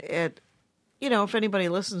 And it, if anybody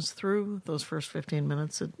listens through those first 15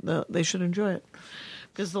 minutes, they should enjoy it.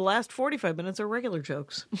 Because the last 45 minutes are regular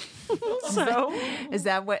jokes. So, Is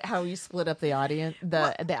that how you split up the audience,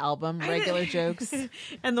 the album, regular jokes?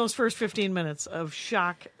 and those first 15 minutes of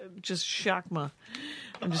shock, just shockma.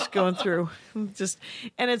 I'm just going through, and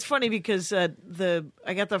it's funny because I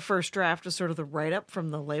got the first draft as sort of the write up from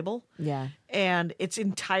the label, Yeah. and it's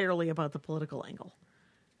entirely about the political angle.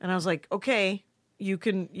 And I was like, okay, you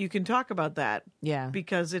can talk about that, Yeah.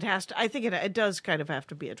 because it has to. I think it does kind of have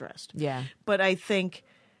to be addressed, Yeah. But I think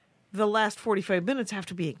the last 45 minutes have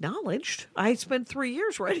to be acknowledged. I spent 3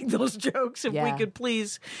 years writing those jokes. If we Yeah. could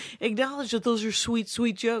please acknowledge that those are sweet,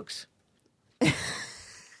 sweet jokes.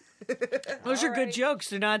 Those are good jokes.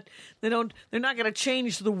 They're not going to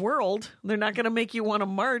change the world. They're not going to make you want to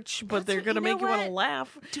march, but they're going to make you want to what?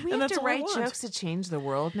 laugh. Do we and have that's to all I write want. jokes to change the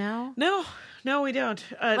world now? No, we don't.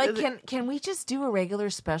 Like, can we just do a regular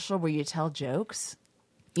special where you tell jokes?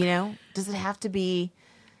 Does it have to be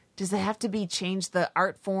change the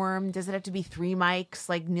art form? Does it have to be 3 mics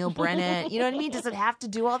like Neil Brennan? You know what I mean? Does it have to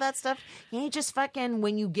do all that stuff? You just fucking,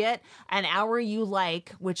 when you get an hour you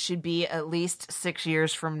like, which should be at least 6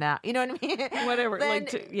 years from now, you know what I mean? Whatever, Then,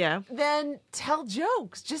 yeah. Then tell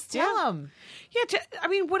jokes. Just tell them.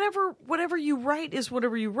 Yeah, whatever you write is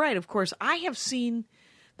whatever you write. Of course, I have seen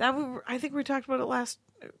that. I think we talked about it last.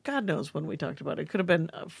 God knows when we talked about it. It could have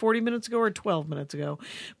been 40 minutes ago or 12 minutes ago,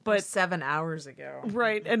 but 7 hours ago.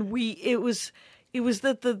 right. And it was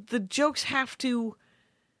that the jokes have to.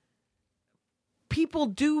 People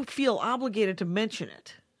do feel obligated to mention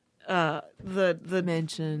it.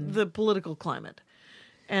 Mention. the political climate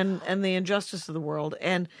and the injustice of the world,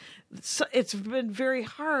 and so it's been very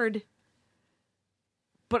hard.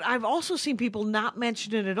 But I've also seen people not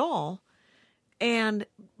mention it at all, and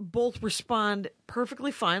both respond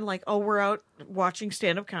perfectly fine, like, "Oh, we're out watching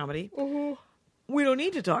stand-up comedy. We don't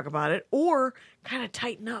need to talk about it," or kind of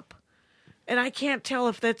tighten up. And I can't tell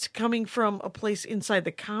if that's coming from a place inside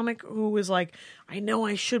the comic who is like, "I know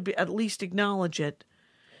I should be at least acknowledge it,"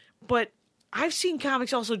 But I've seen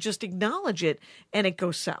comics also just acknowledge it and it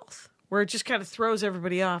goes south, where it just kind of throws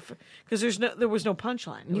everybody off because there was no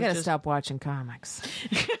punchline. You got to stop watching comics.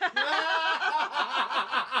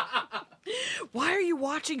 Why are you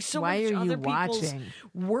watching so Why much are you other people's watching?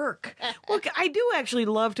 work? Look, I do actually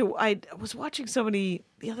love to. I was watching somebody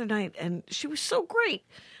the other night, and she was so great.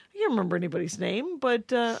 I can't remember anybody's name,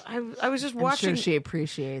 but I was just I'm watching sure she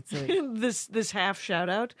apprecites it. this half shout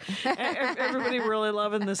out. Everybody really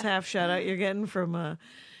loving this half shout out you're getting from.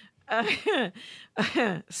 But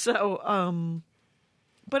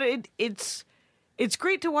it's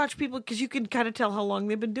great to watch people because you can kind of tell how long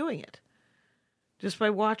they've been doing it just by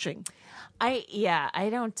watching. I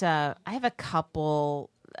don't. I have a couple.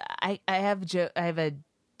 I have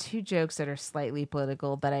two jokes that are slightly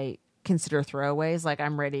political that I consider throwaways. Like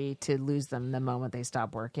I'm ready to lose them the moment they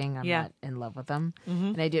stop working. I'm not in love with them,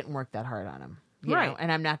 and I didn't work that hard on them. You know?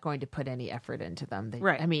 And I'm not going to put any effort into them.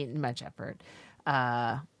 I mean, much effort.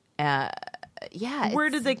 Where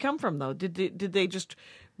did they come from though? Did they just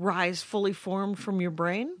rise fully formed from your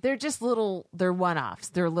brain? They're just little. They're one-offs.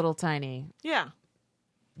 They're little tiny. Yeah.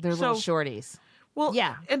 They're little shorties. Well,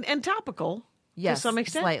 yeah, and topical. Yes, to some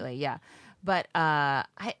extent, slightly. Yeah, but I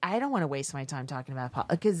don't want to waste my time talking about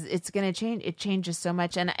because it's going to change. It changes so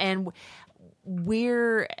much, and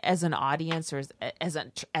we're as an audience or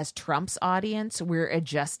as Trump's audience, we're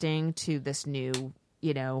adjusting to this new,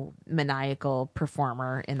 maniacal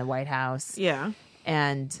performer in the White House. Yeah,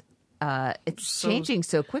 and it's changing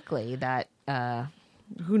so quickly that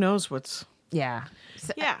who knows what's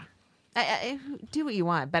So, yeah. I do what you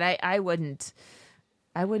want, but I wouldn't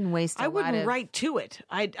waste. I wouldn't write to it.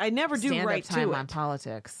 I never do write time to on it.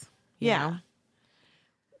 politics. Yeah.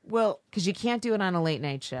 Well, because you can't do it on a late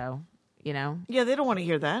night show. Yeah, they don't want to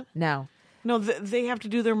hear that. No, they have to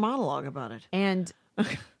do their monologue about it. And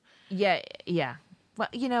yeah. Well,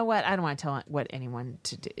 you know what? I don't want to tell anyone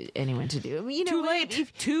to do. I mean, too late.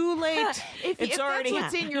 Too late. If already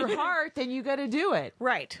that's what's in your heart, then you got to do it.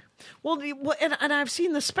 Right. Well, and I've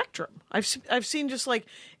seen the spectrum. I've seen just like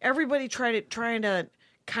everybody trying to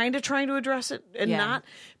address it and not,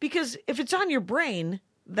 because if it's on your brain,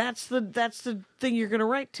 that's the thing you're going to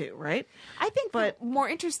write to, right? I think the more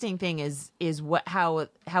interesting thing is how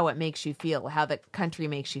it makes you feel, how the country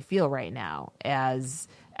makes you feel right now as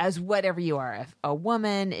whatever you are, if a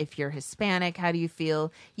woman, if you're Hispanic, how do you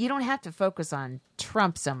feel? You don't have to focus on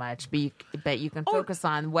Trump so much, but you can focus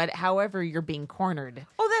on however you're being cornered.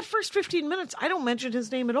 Oh, that first 15 minutes, I don't mention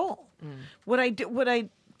his name at all.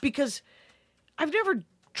 Because I've never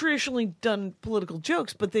traditionally done political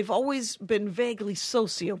jokes, but they've always been vaguely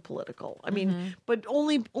socio-political. I mean, but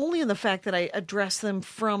only in the fact that I address them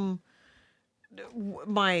from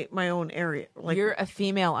my own area. Like, you're a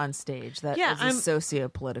female on stage. That is a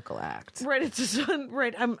socio-political act. Right.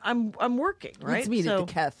 Right. I'm working. Right. Let's meet at the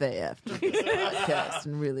cafe after this podcast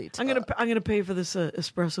and really talk. I'm gonna pay for this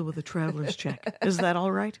espresso with a traveler's check. Is that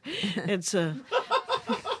all right? It's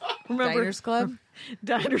remember Diners Club.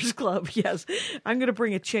 Diners Club. Yes, I'm gonna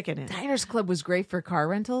bring a chicken in. Diners Club was great for car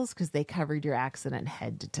rentals because they covered your accident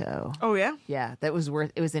head to toe. Oh yeah. Yeah, that was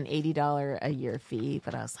worth. It was an $80 a year fee,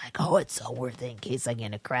 but I was like, oh, it's so worth it in case I get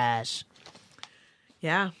in a crash.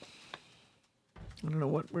 Yeah. I don't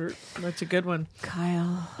know that's a good one.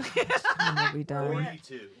 Kyle, when are we done?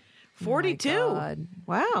 42. 42. Oh my God.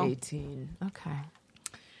 Wow. 18. Okay.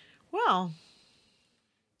 Well,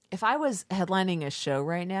 if I was headlining a show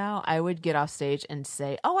right now, I would get off stage and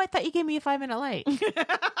say, "Oh, I thought you gave me a 5-minute late,"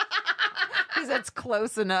 because that's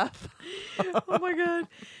close enough. Oh my God.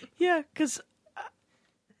 Yeah, because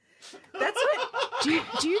that's what.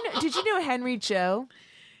 Do you know? Did you know Henry Cho?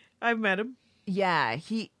 I've met him. Yeah,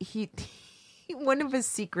 he one of his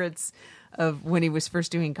secrets of when he was first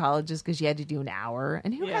doing college is because you had to do an hour,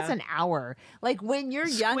 and who has an hour? Like when you're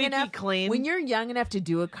young Squeaky enough, clean. when you're young enough to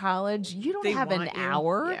do a college, you don't They have an want you.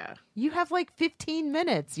 hour. Yeah. You have like 15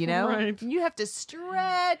 minutes. You know, Right. You have to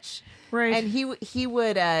stretch. Right. And he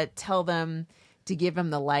would tell them to give him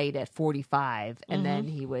the light at 45, and then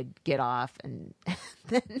he would get off and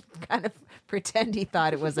then kind of pretend he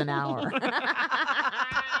thought it was an hour.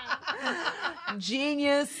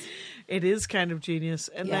 Genius. It is kind of genius.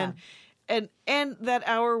 And Yeah. then and that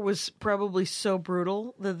hour was probably so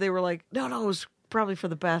brutal that they were like, no, it was probably for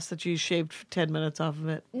the best that you shaved 10 minutes off of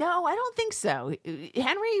it. No, I don't think so.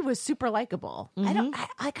 Henry was super likable. Mm-hmm.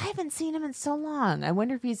 I haven't seen him in so long. I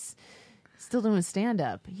wonder if he's still doing stand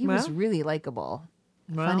up. He was Well. really likable.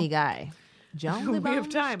 Funny guy. Joan We LeBone have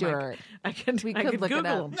time. Stewart. I can We I could could look it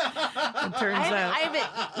Google up. him. It turns I out.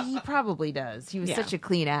 haven't, he probably does. He was Yeah. such a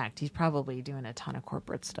clean act. He's probably doing a ton of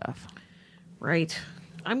corporate stuff. Right.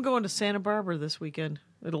 I'm going to Santa Barbara this weekend.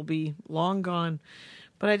 It'll be long gone.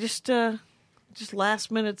 But I just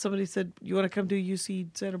last minute, somebody said, "You want to come to UC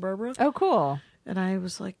Santa Barbara?" Oh, cool. And I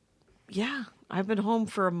was like, "Yeah, I've been home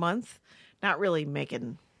for a month, not really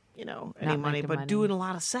making, any Not money, making but money. doing a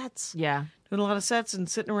lot of sets." Yeah. Doing a lot of sets and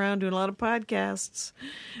sitting around doing a lot of podcasts,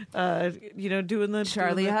 doing the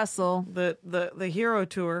Charlie doing Hustle. the hero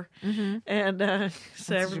tour, and so That's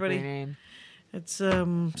such a everybody, great name. it's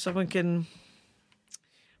someone can,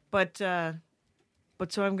 but so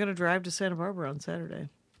I'm going to drive to Santa Barbara on Saturday.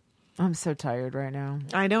 I'm so tired right now.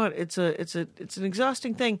 I know it. It's an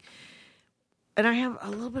exhausting thing, and I have a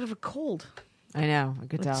little bit of a cold. I know. I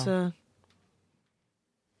could It's tell.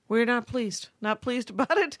 We're not pleased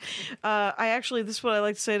about it. This is what I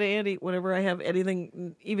like to say to Andy whenever I have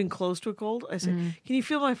anything even close to a cold. I say, "Can you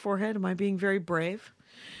feel my forehead? Am I being very brave?"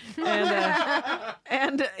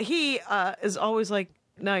 And he is always like,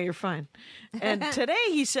 "No, you're fine." And today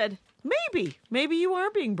he said, maybe you are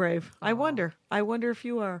being brave. I wonder if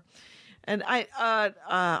you are. And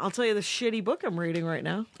I'll tell you the shitty book I'm reading right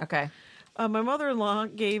now. Okay. My mother-in-law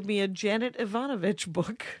gave me a Janet Ivanovich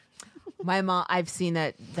book. My mom, I've seen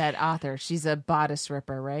that author. She's a bodice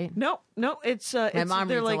ripper, right? No, it's My mom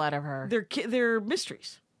they're reads like, a lot of her. They're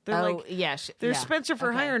mysteries. They're Oh, like yeah. they're yeah. Spencer for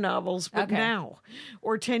Okay. Hire novels, but Okay. now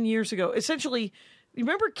or 10 years ago. Essentially, you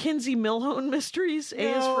remember Kinsey Milhone mysteries?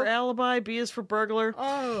 A is for alibi, B is for burglar.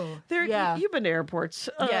 Oh. They're, Yeah. You've been to airports.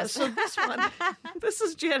 Yes. So this one, this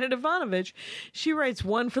is Janet Ivanovich. She writes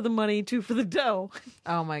 1 for the money, 2 for the dough.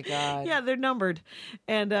 Oh, my God. Yeah, they're numbered.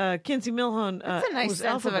 And Kinsey Milhone It's a nice was sense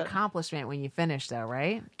alphabet. of accomplishment when you finish, though,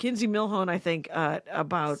 right? Kinsey Milhone, I think,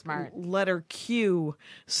 about Smart. letter Q,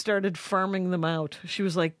 started farming them out. She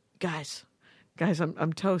was like, guys,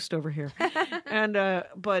 I'm toast over here. And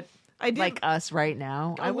but I did Like us right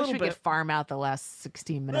now. A I wish little we could bit. farm out the last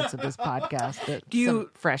 16 minutes of this podcast to Do you- some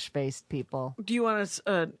fresh-faced people. Do you want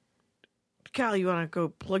to, Kyle? You want to go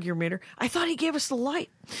plug your meter? I thought he gave us the light.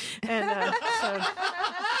 And so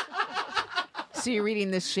So you're reading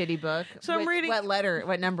this shitty book? So I'm reading- What letter?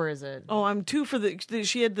 What number is it? I'm 2 for the.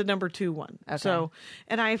 She had the number 2 one. Okay. So,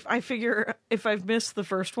 and I figure if I've missed the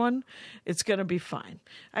first one, it's gonna be fine.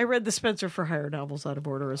 I read the Spencer for Hire novels out of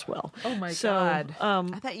order as well. Oh my So, God.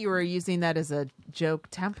 I thought you were using that as a joke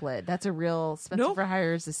template. That's a real Spencer Nope. for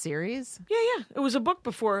Hire is a series. Yeah. It was a book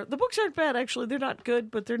before. The books aren't bad actually. They're not good,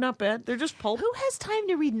 but they're not bad. They're just pulp. Who has time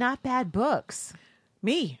to read not bad books?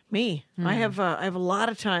 Me. I have a lot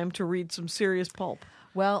of time to read some serious pulp.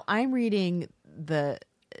 Well, I'm reading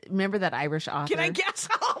remember that Irish author? Can I guess?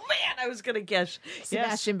 Oh man, I was gonna guess. Yes.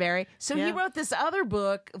 Sebastian Barry. So he Yeah. wrote this other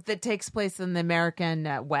book that takes place in the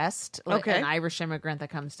American West, like Okay. an Irish immigrant that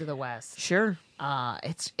comes to the West. Sure.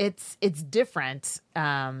 It's different.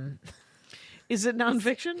 Is it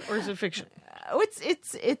nonfiction or is it fiction?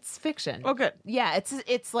 It's fiction. Oh, good. Yeah,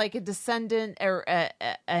 it's like a descendant or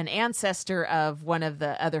an ancestor of one of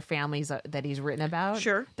the other families that he's written about.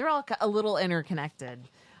 Sure. They're all a little interconnected.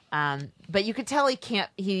 But you could tell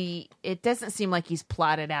it doesn't seem like he's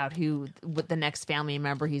plotted out what the next family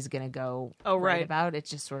member he's going to go Oh, right. write about. It's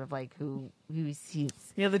just sort of like who he's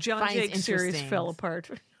Yeah, the John finds Jakes series interesting. fell apart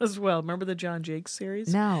as well. Remember the John Jakes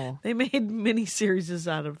series? No. They made mini series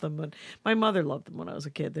out of them. And my mother loved them when I was a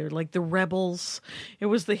kid. They're like the Rebels. It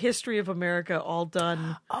was the history of America all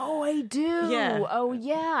done. Oh, I do. Yeah. Oh,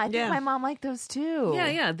 yeah. I think Yeah. my mom liked those too.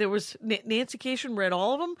 Yeah. There was Nancy Cation read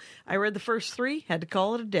all of them. I read the first 3, had to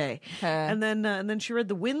call it a day. And then she read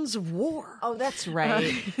The Winds of War. Oh, that's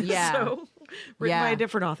right. Yeah. So written Yeah. by a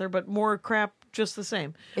different author, but more crap just the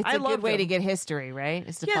same. It's I a good loved way to them. get history, right?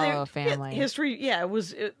 It's to they're- follow a family. history. Yeah, it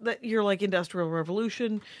was that you're like Industrial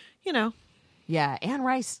Revolution, Yeah, Anne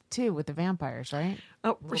Rice too with the vampires, right?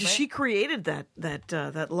 Oh, she created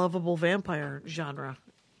that lovable vampire genre.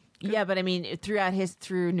 Yeah, but I mean,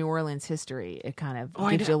 through New Orleans history, it kind of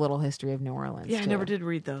I gives know. you a little history of New Orleans. Yeah, I too. never did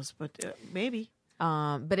read those, but maybe.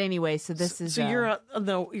 But anyway, so this is So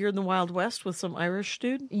you're in the Wild West with some Irish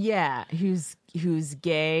dude. yeah, who's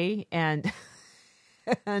gay and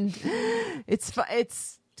and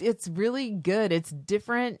it's really good. It's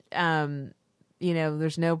different.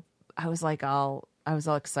 There's no. I was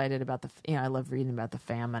all excited about I love reading about the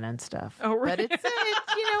famine and stuff. Oh, right. But it's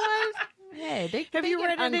you know what? Hey, Have they you get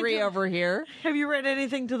read hungry anything- over here? Have you read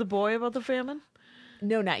anything to the boy about the famine?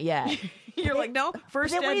 No, not yet. You're like, no,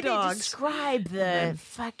 first The way dead they dogs. describe the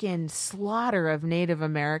fucking slaughter of Native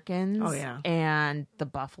Americans, Oh, yeah. and the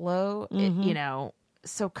buffalo,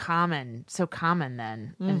 so common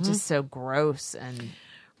then, and just so gross and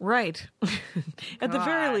Right. At the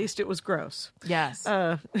very God. least, it was gross. yes.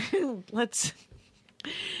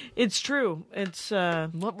 It's true. It's Well,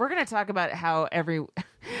 we're going to talk about how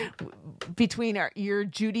between your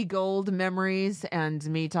Judy Gold memories and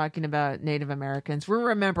me talking about Native Americans, we're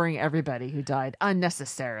remembering everybody who died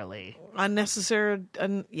unnecessarily.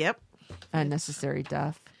 Yep, Unnecessary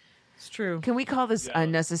death. it's true. Can we call this Yeah.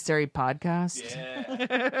 unnecessary podcast?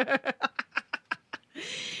 Yeah.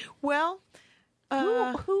 Well,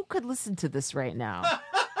 Who could listen to this right now?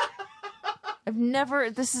 I've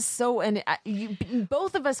never. This is so, and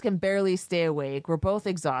both of us can barely stay awake. We're both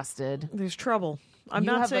exhausted. there's trouble. I'm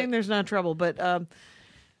You not have saying there's not trouble, but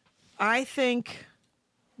I think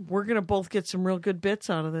we're gonna both get some real good bits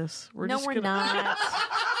out of this. We're just gonna, not.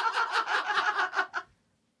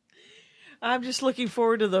 I'm just looking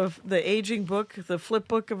forward to the aging book, the flip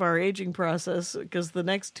book of our aging process, because the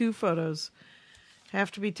next 2 photos have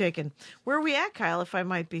to be taken. Where are we at, Kyle? If I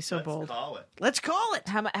might be so Let's bold, call it let's call it.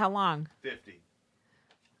 How long? 50.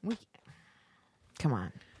 Come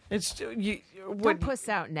on. It's you. Don't What, puss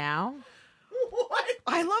out now. What?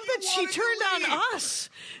 I love that You she wanted to turned on leave. us.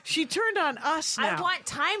 She turned on us now. I want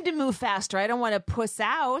time to move faster. I don't want to puss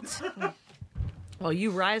out. Well,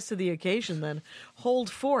 you rise to the occasion then. Hold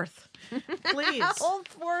forth, please. Hold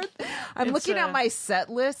forth. I'm It's, looking at my set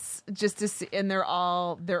lists just to see, and they're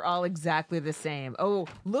all exactly the same. Oh,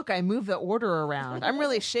 look, I moved the order around. I'm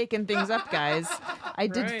really shaking things up, guys. I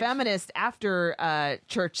did Right. feminist after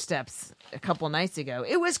church steps a couple nights ago.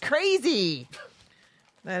 It was crazy.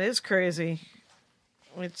 That is crazy.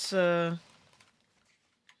 It's all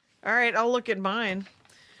right. I'll look at mine.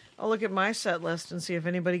 I'll look at my set list and see if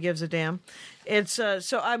anybody gives a damn. It's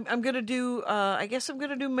so I'm gonna do. I guess I'm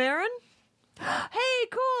gonna do Marin. Hey,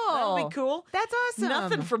 cool. That'll be cool. That's awesome.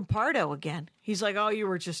 Nothing from Pardo again. He's like, oh, you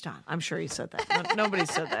were just on. I'm sure he said that. Nobody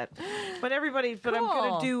said that. But everybody. But I'm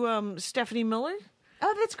Cool. gonna do Stephanie Miller.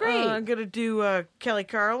 Oh, that's great. I'm gonna do Kelly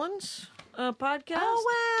Carlin's podcast. Oh,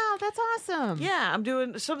 wow. That's awesome. Yeah, I'm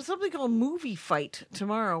doing something called Movie Fight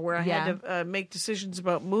tomorrow, where I had to make decisions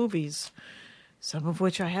about movies, some of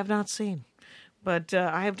which I have not seen. But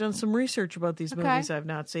I have done some research about these movies I've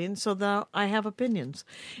not seen, so now I have opinions.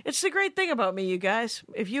 It's the great thing about me, you guys.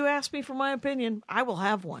 If you ask me for my opinion, I will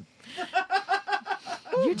have one.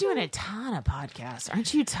 You're doing a ton of podcasts.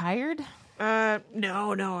 Aren't you tired?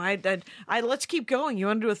 No. I let's keep going. You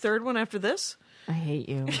want to do a third one after this? I hate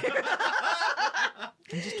you.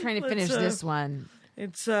 I'm just trying to finish Let's, this one.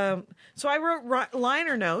 It's so I wrote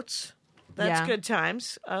liner notes. That's Yeah. good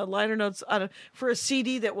times. Liner notes for a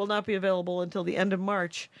CD that will not be available until the end of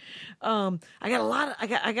March. I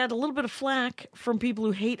got a little bit of flack from people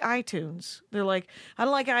who hate iTunes. They're like, I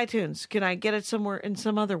don't like iTunes. Can I get it somewhere in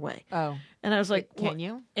some other way? Oh. And I was like, Can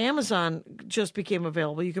you? Amazon just became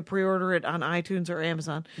available. You could pre-order it on iTunes or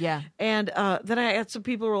Amazon. Yeah. And then I had some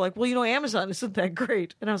people who were like, well, Amazon isn't that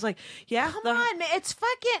great. And I was like, yeah. Come on, man. It's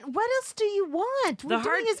fucking. What else do you want? We're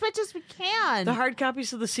doing as much as we can. The hard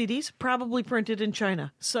copies of the CDs probably printed in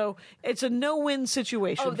China. So it's a no-win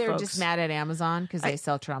situation, Oh, they're folks. just mad at Amazon because they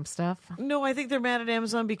sell Trump stuff. No, I think they're mad at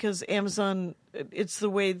Amazon because Amazon, it's the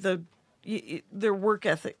way their work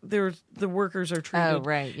ethic, the workers are treated. Oh,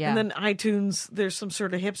 right, yeah. And then iTunes, there's some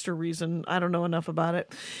sort of hipster reason. I don't know enough about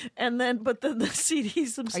it. But then the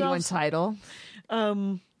CDs Are themselves. you in Tidal?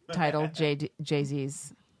 Tidal,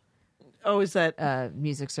 Jay-Z's Oh, is that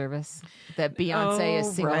music service that Beyonce is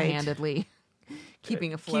Oh, single-handedly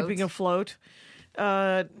keeping afloat. keeping afloat?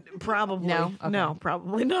 Probably. No? Okay. No,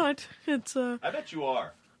 probably not. It's I bet you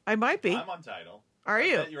are. I might be. I'm on Tidal. Are I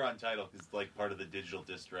you? bet you're on Tidal because it's like part of the digital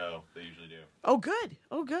distro they usually do. Oh, good.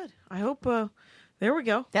 Oh, good. I hope. There we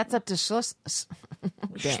go. That's up to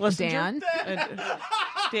Schlesinger? Dan.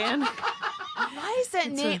 Dan. Why is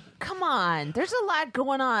that name? Come on. There's a lot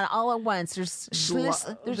going on all at once. There's There's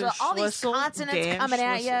all these Schlissel, consonants Dan coming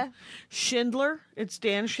at Schlissel. you. Schindler. It's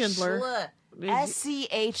Dan Schindler.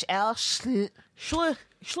 SCHL.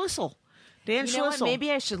 Schlissel. Dan You know what? Schlissel.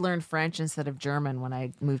 Maybe I should learn French instead of German when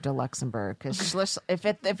I move to Luxembourg. Because if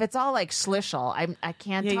it's all like schlischel, I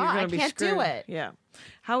can't Yeah, you're talk. gonna I be can't do screwed. it. Yeah.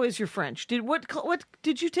 How is your French? What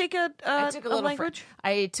did you take I took a little language?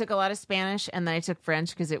 I took a lot of Spanish and then I took French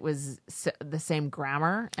because it was the same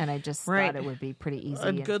grammar, and I just Right. thought it would be pretty easy. A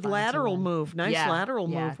and good fun to lateral learn. move. Nice Yeah, lateral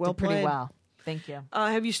yeah, move. Well did pretty played. well. Thank you.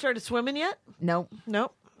 Have you started swimming yet? Nope.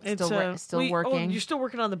 Nope. Still working. Oh, you're still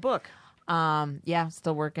working on the book. Yeah,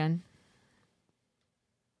 still working.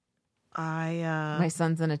 My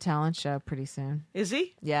son's in a talent show pretty soon. Is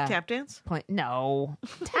he? Yeah. Tap dance? No,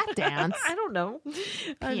 tap dance, I don't know.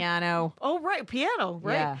 piano. Oh, right, piano.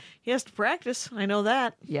 Right. Yeah. He has to practice. I know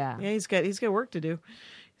that. Yeah. Yeah. He's got work to do.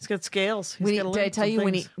 He's got scales. He's When he, gotta did learn I tell some you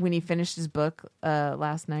things. when he finished his book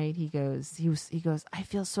last night? He goes, I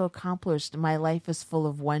feel so accomplished. My life is full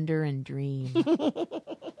of wonder and dream.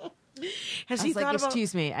 Has I he was like, thought about?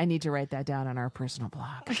 excuse me, I need to write that down on our personal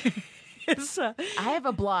blog. His, I have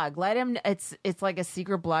a blog. Let him. It's like a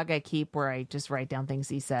secret blog I keep where I just write down things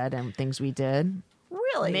he said and things we did.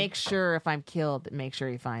 really? Make sure if I'm killed, make sure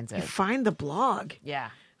he finds it. Find the blog. Yeah.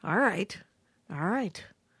 All right.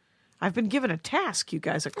 I've been given a task, you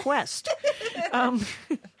guys, a quest.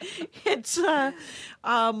 It's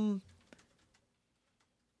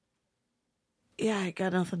yeah, I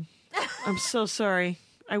got nothing. I'm so sorry.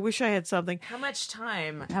 I wish I had something. How much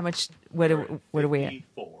time? How much? What are we at?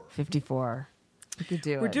 54. 54. We could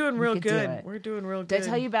do it. We're doing We real could do good. it. We're doing real good. Did I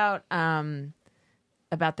tell you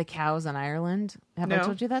about the cows in Ireland? Have I No.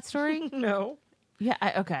 told you that story? No. Yeah.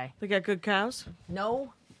 Okay. They got good cows?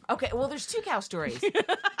 No. Okay. Well, there's two cow stories.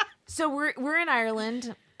 So we're in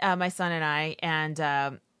Ireland, my son and I,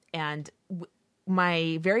 and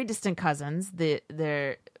my very distant cousins,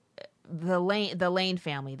 the Lane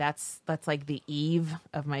family. That's like the Eve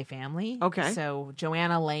of my family. Okay. So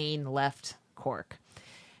Joanna Lane left Cork,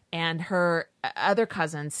 and her other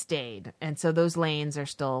cousins stayed, and so those Lanes are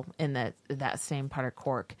still in that same part of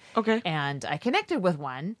Cork. Okay. And I connected with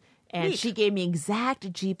one. And Neat. she gave me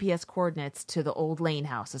exact GPS coordinates to the old Lane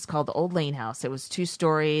house. It's called the Old Lane House. It was 2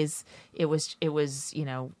 stories. It was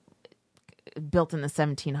built in the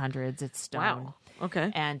 1700s. It's stone. Wow. Okay.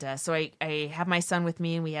 And so I have my son with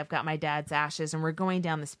me, and we have got my dad's ashes, and we're going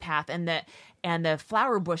down this path, and the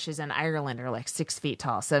flower bushes in Ireland are like 6 feet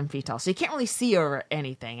tall, 7 feet tall, so you can't really see over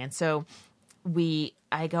anything. And so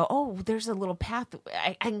I go, oh, there's a little path.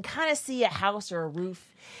 I can kind of see a house or a roof.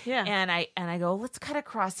 Yeah. And I go, let's cut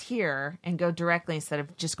across here and go directly instead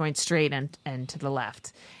of just going straight and to the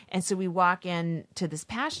left. And so we walk in to this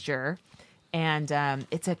pasture, and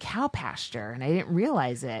it's a cow pasture, and I didn't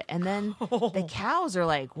realize it. And then the cows are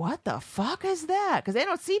like, what the fuck is that? Because they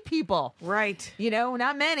don't see people. Right.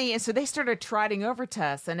 Not many. And so they started trotting over to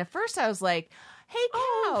us. And at first I was like, hey, cows.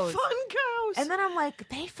 Oh, fun cows. And then I'm like,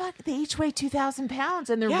 they each weigh 2,000 pounds,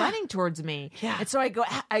 and they're Yeah. running towards me. Yeah. And so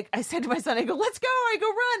I said to my son, I go, let's go. I go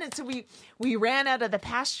run. And so we ran out of the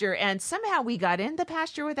pasture, and somehow we got in the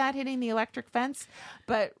pasture without hitting the electric fence.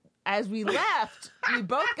 But as we left, we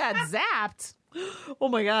both got zapped. Oh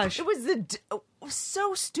my gosh. It was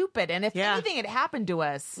so stupid. And if Yeah. anything had happened to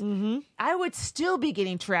us, I would still be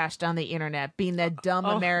getting trashed on the internet, being that dumb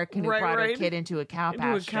American who right, brought her right. kid into a cow Into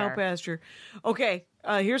pasture. a cow pasture. Okay.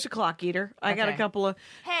 Here's a clock eater. I got a Okay. couple of.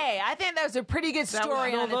 Hey, I think that was a pretty good That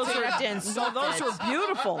story was- on those its are- direct no, insult. those were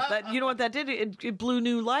beautiful. That, you know what that did? It blew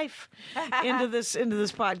new life into this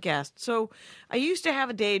podcast. So I used to have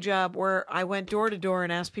a day job where I went door to door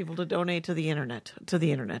and asked people to donate to the internet, to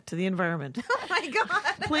the environment. Oh my God.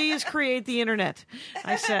 Please create the internet.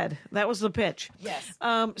 I said that was the pitch. Yes.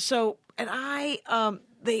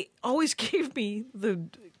 They always gave me the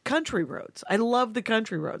country roads. I love the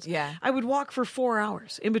country roads. Yeah. I would walk for 4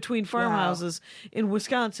 hours in between farmhouses in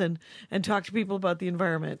Wisconsin and talk to people about the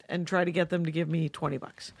environment and try to get them to give me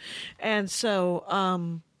 $20. And so,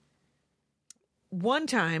 one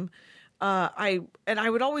time, I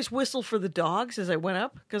would always whistle for the dogs as I went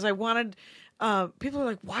up because I wanted. People are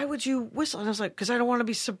like, "Why would you whistle?" And I was like, "Because I don't want to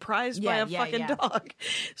be surprised by a fucking dog."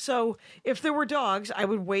 So if there were dogs, I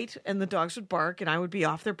would wait, and the dogs would bark, and I would be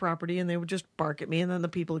off their property, and they would just bark at me, and then the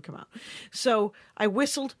people would come out. So I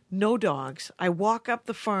whistled, no dogs. I walk up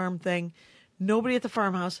the farm thing, nobody at the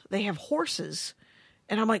farmhouse. They have horses.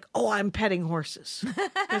 And I'm like, oh, I'm petting horses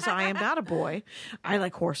because I am not a boy. I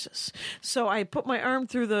like horses. So I put my arm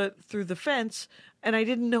through the fence, and I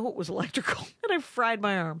didn't know it was electrical, and I fried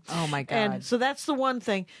my arm. Oh, my God. And so that's the one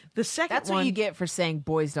thing. The second That's one what you get for saying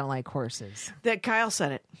boys don't like horses. that Kyle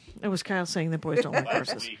said it. It was Kyle saying that boys don't like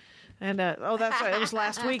horses. And that's right. It was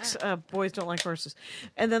last week's boys don't like horses.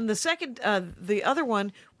 And then the second, the other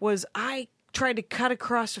one was I tried to cut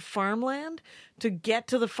across a farmland to get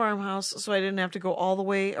to the farmhouse so I didn't have to go all the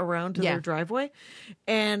way around to Yeah. their driveway.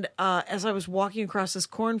 And as I was walking across this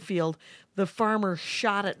cornfield, the farmer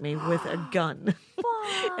shot at me with a gun.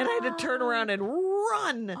 And I had to turn around and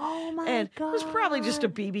run. Oh, my And it was probably just a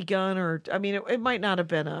BB gun, or I mean, it might not have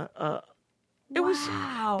been it was,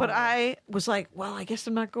 but I was like, well, I guess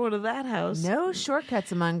I'm not going to that house. No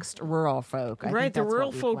shortcuts amongst rural folk. I think Right, the that's what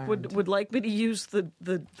rural we've folk learned. would like me to use the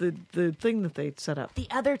thing that they'd set up. The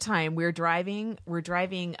other time we're driving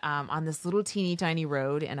on this little teeny tiny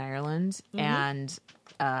road in Ireland, Mm-hmm. and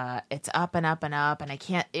it's up and up and up, and I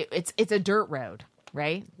can't. It's a dirt road,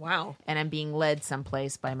 right? Wow. And I'm being led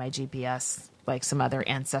someplace by my GPS, like some other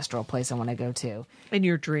ancestral place I want to go to. In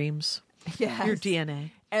your dreams, Yes. your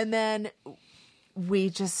DNA. And then we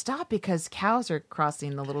just stop because cows are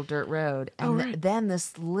crossing the little dirt road. And Oh, right. then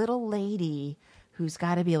this little lady who's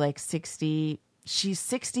got to be like 60, she's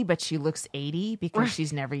 60, but she looks 80 because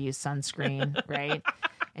she's never used sunscreen, right?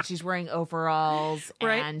 And she's wearing overalls,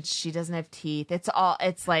 Right. and she doesn't have teeth.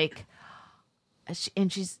 It's like,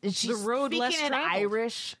 she's The road less speaking in traveled.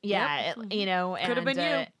 Irish, yeah, you know, Could have and,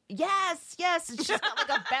 been you. Yes, and she's got like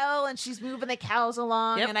a bell, and she's moving the cows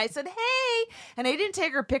along. Yep. And I said, "Hey," and I didn't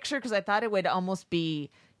take her picture because I thought it would almost be,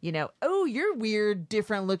 you know, oh, you're weird,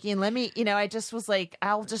 different looking. Let me, you know, I just was like,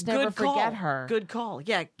 I'll just never Good call. forget her. Good call.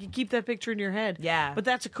 Yeah, you keep that picture in your head. Yeah. But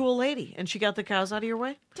that's a cool lady. And she got the cows out of your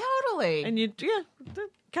way? Totally. And the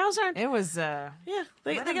cows aren't. It was Yeah,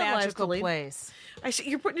 they what got a lives to magical lead. place. I see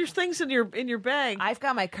you're putting your things in your bag. I've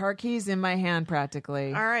got my car keys in my hand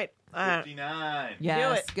practically. All right. 59.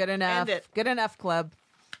 Yes, it. good enough. End it. Good enough, club.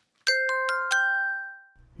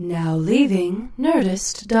 Now leaving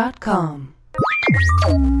Nerdist.com.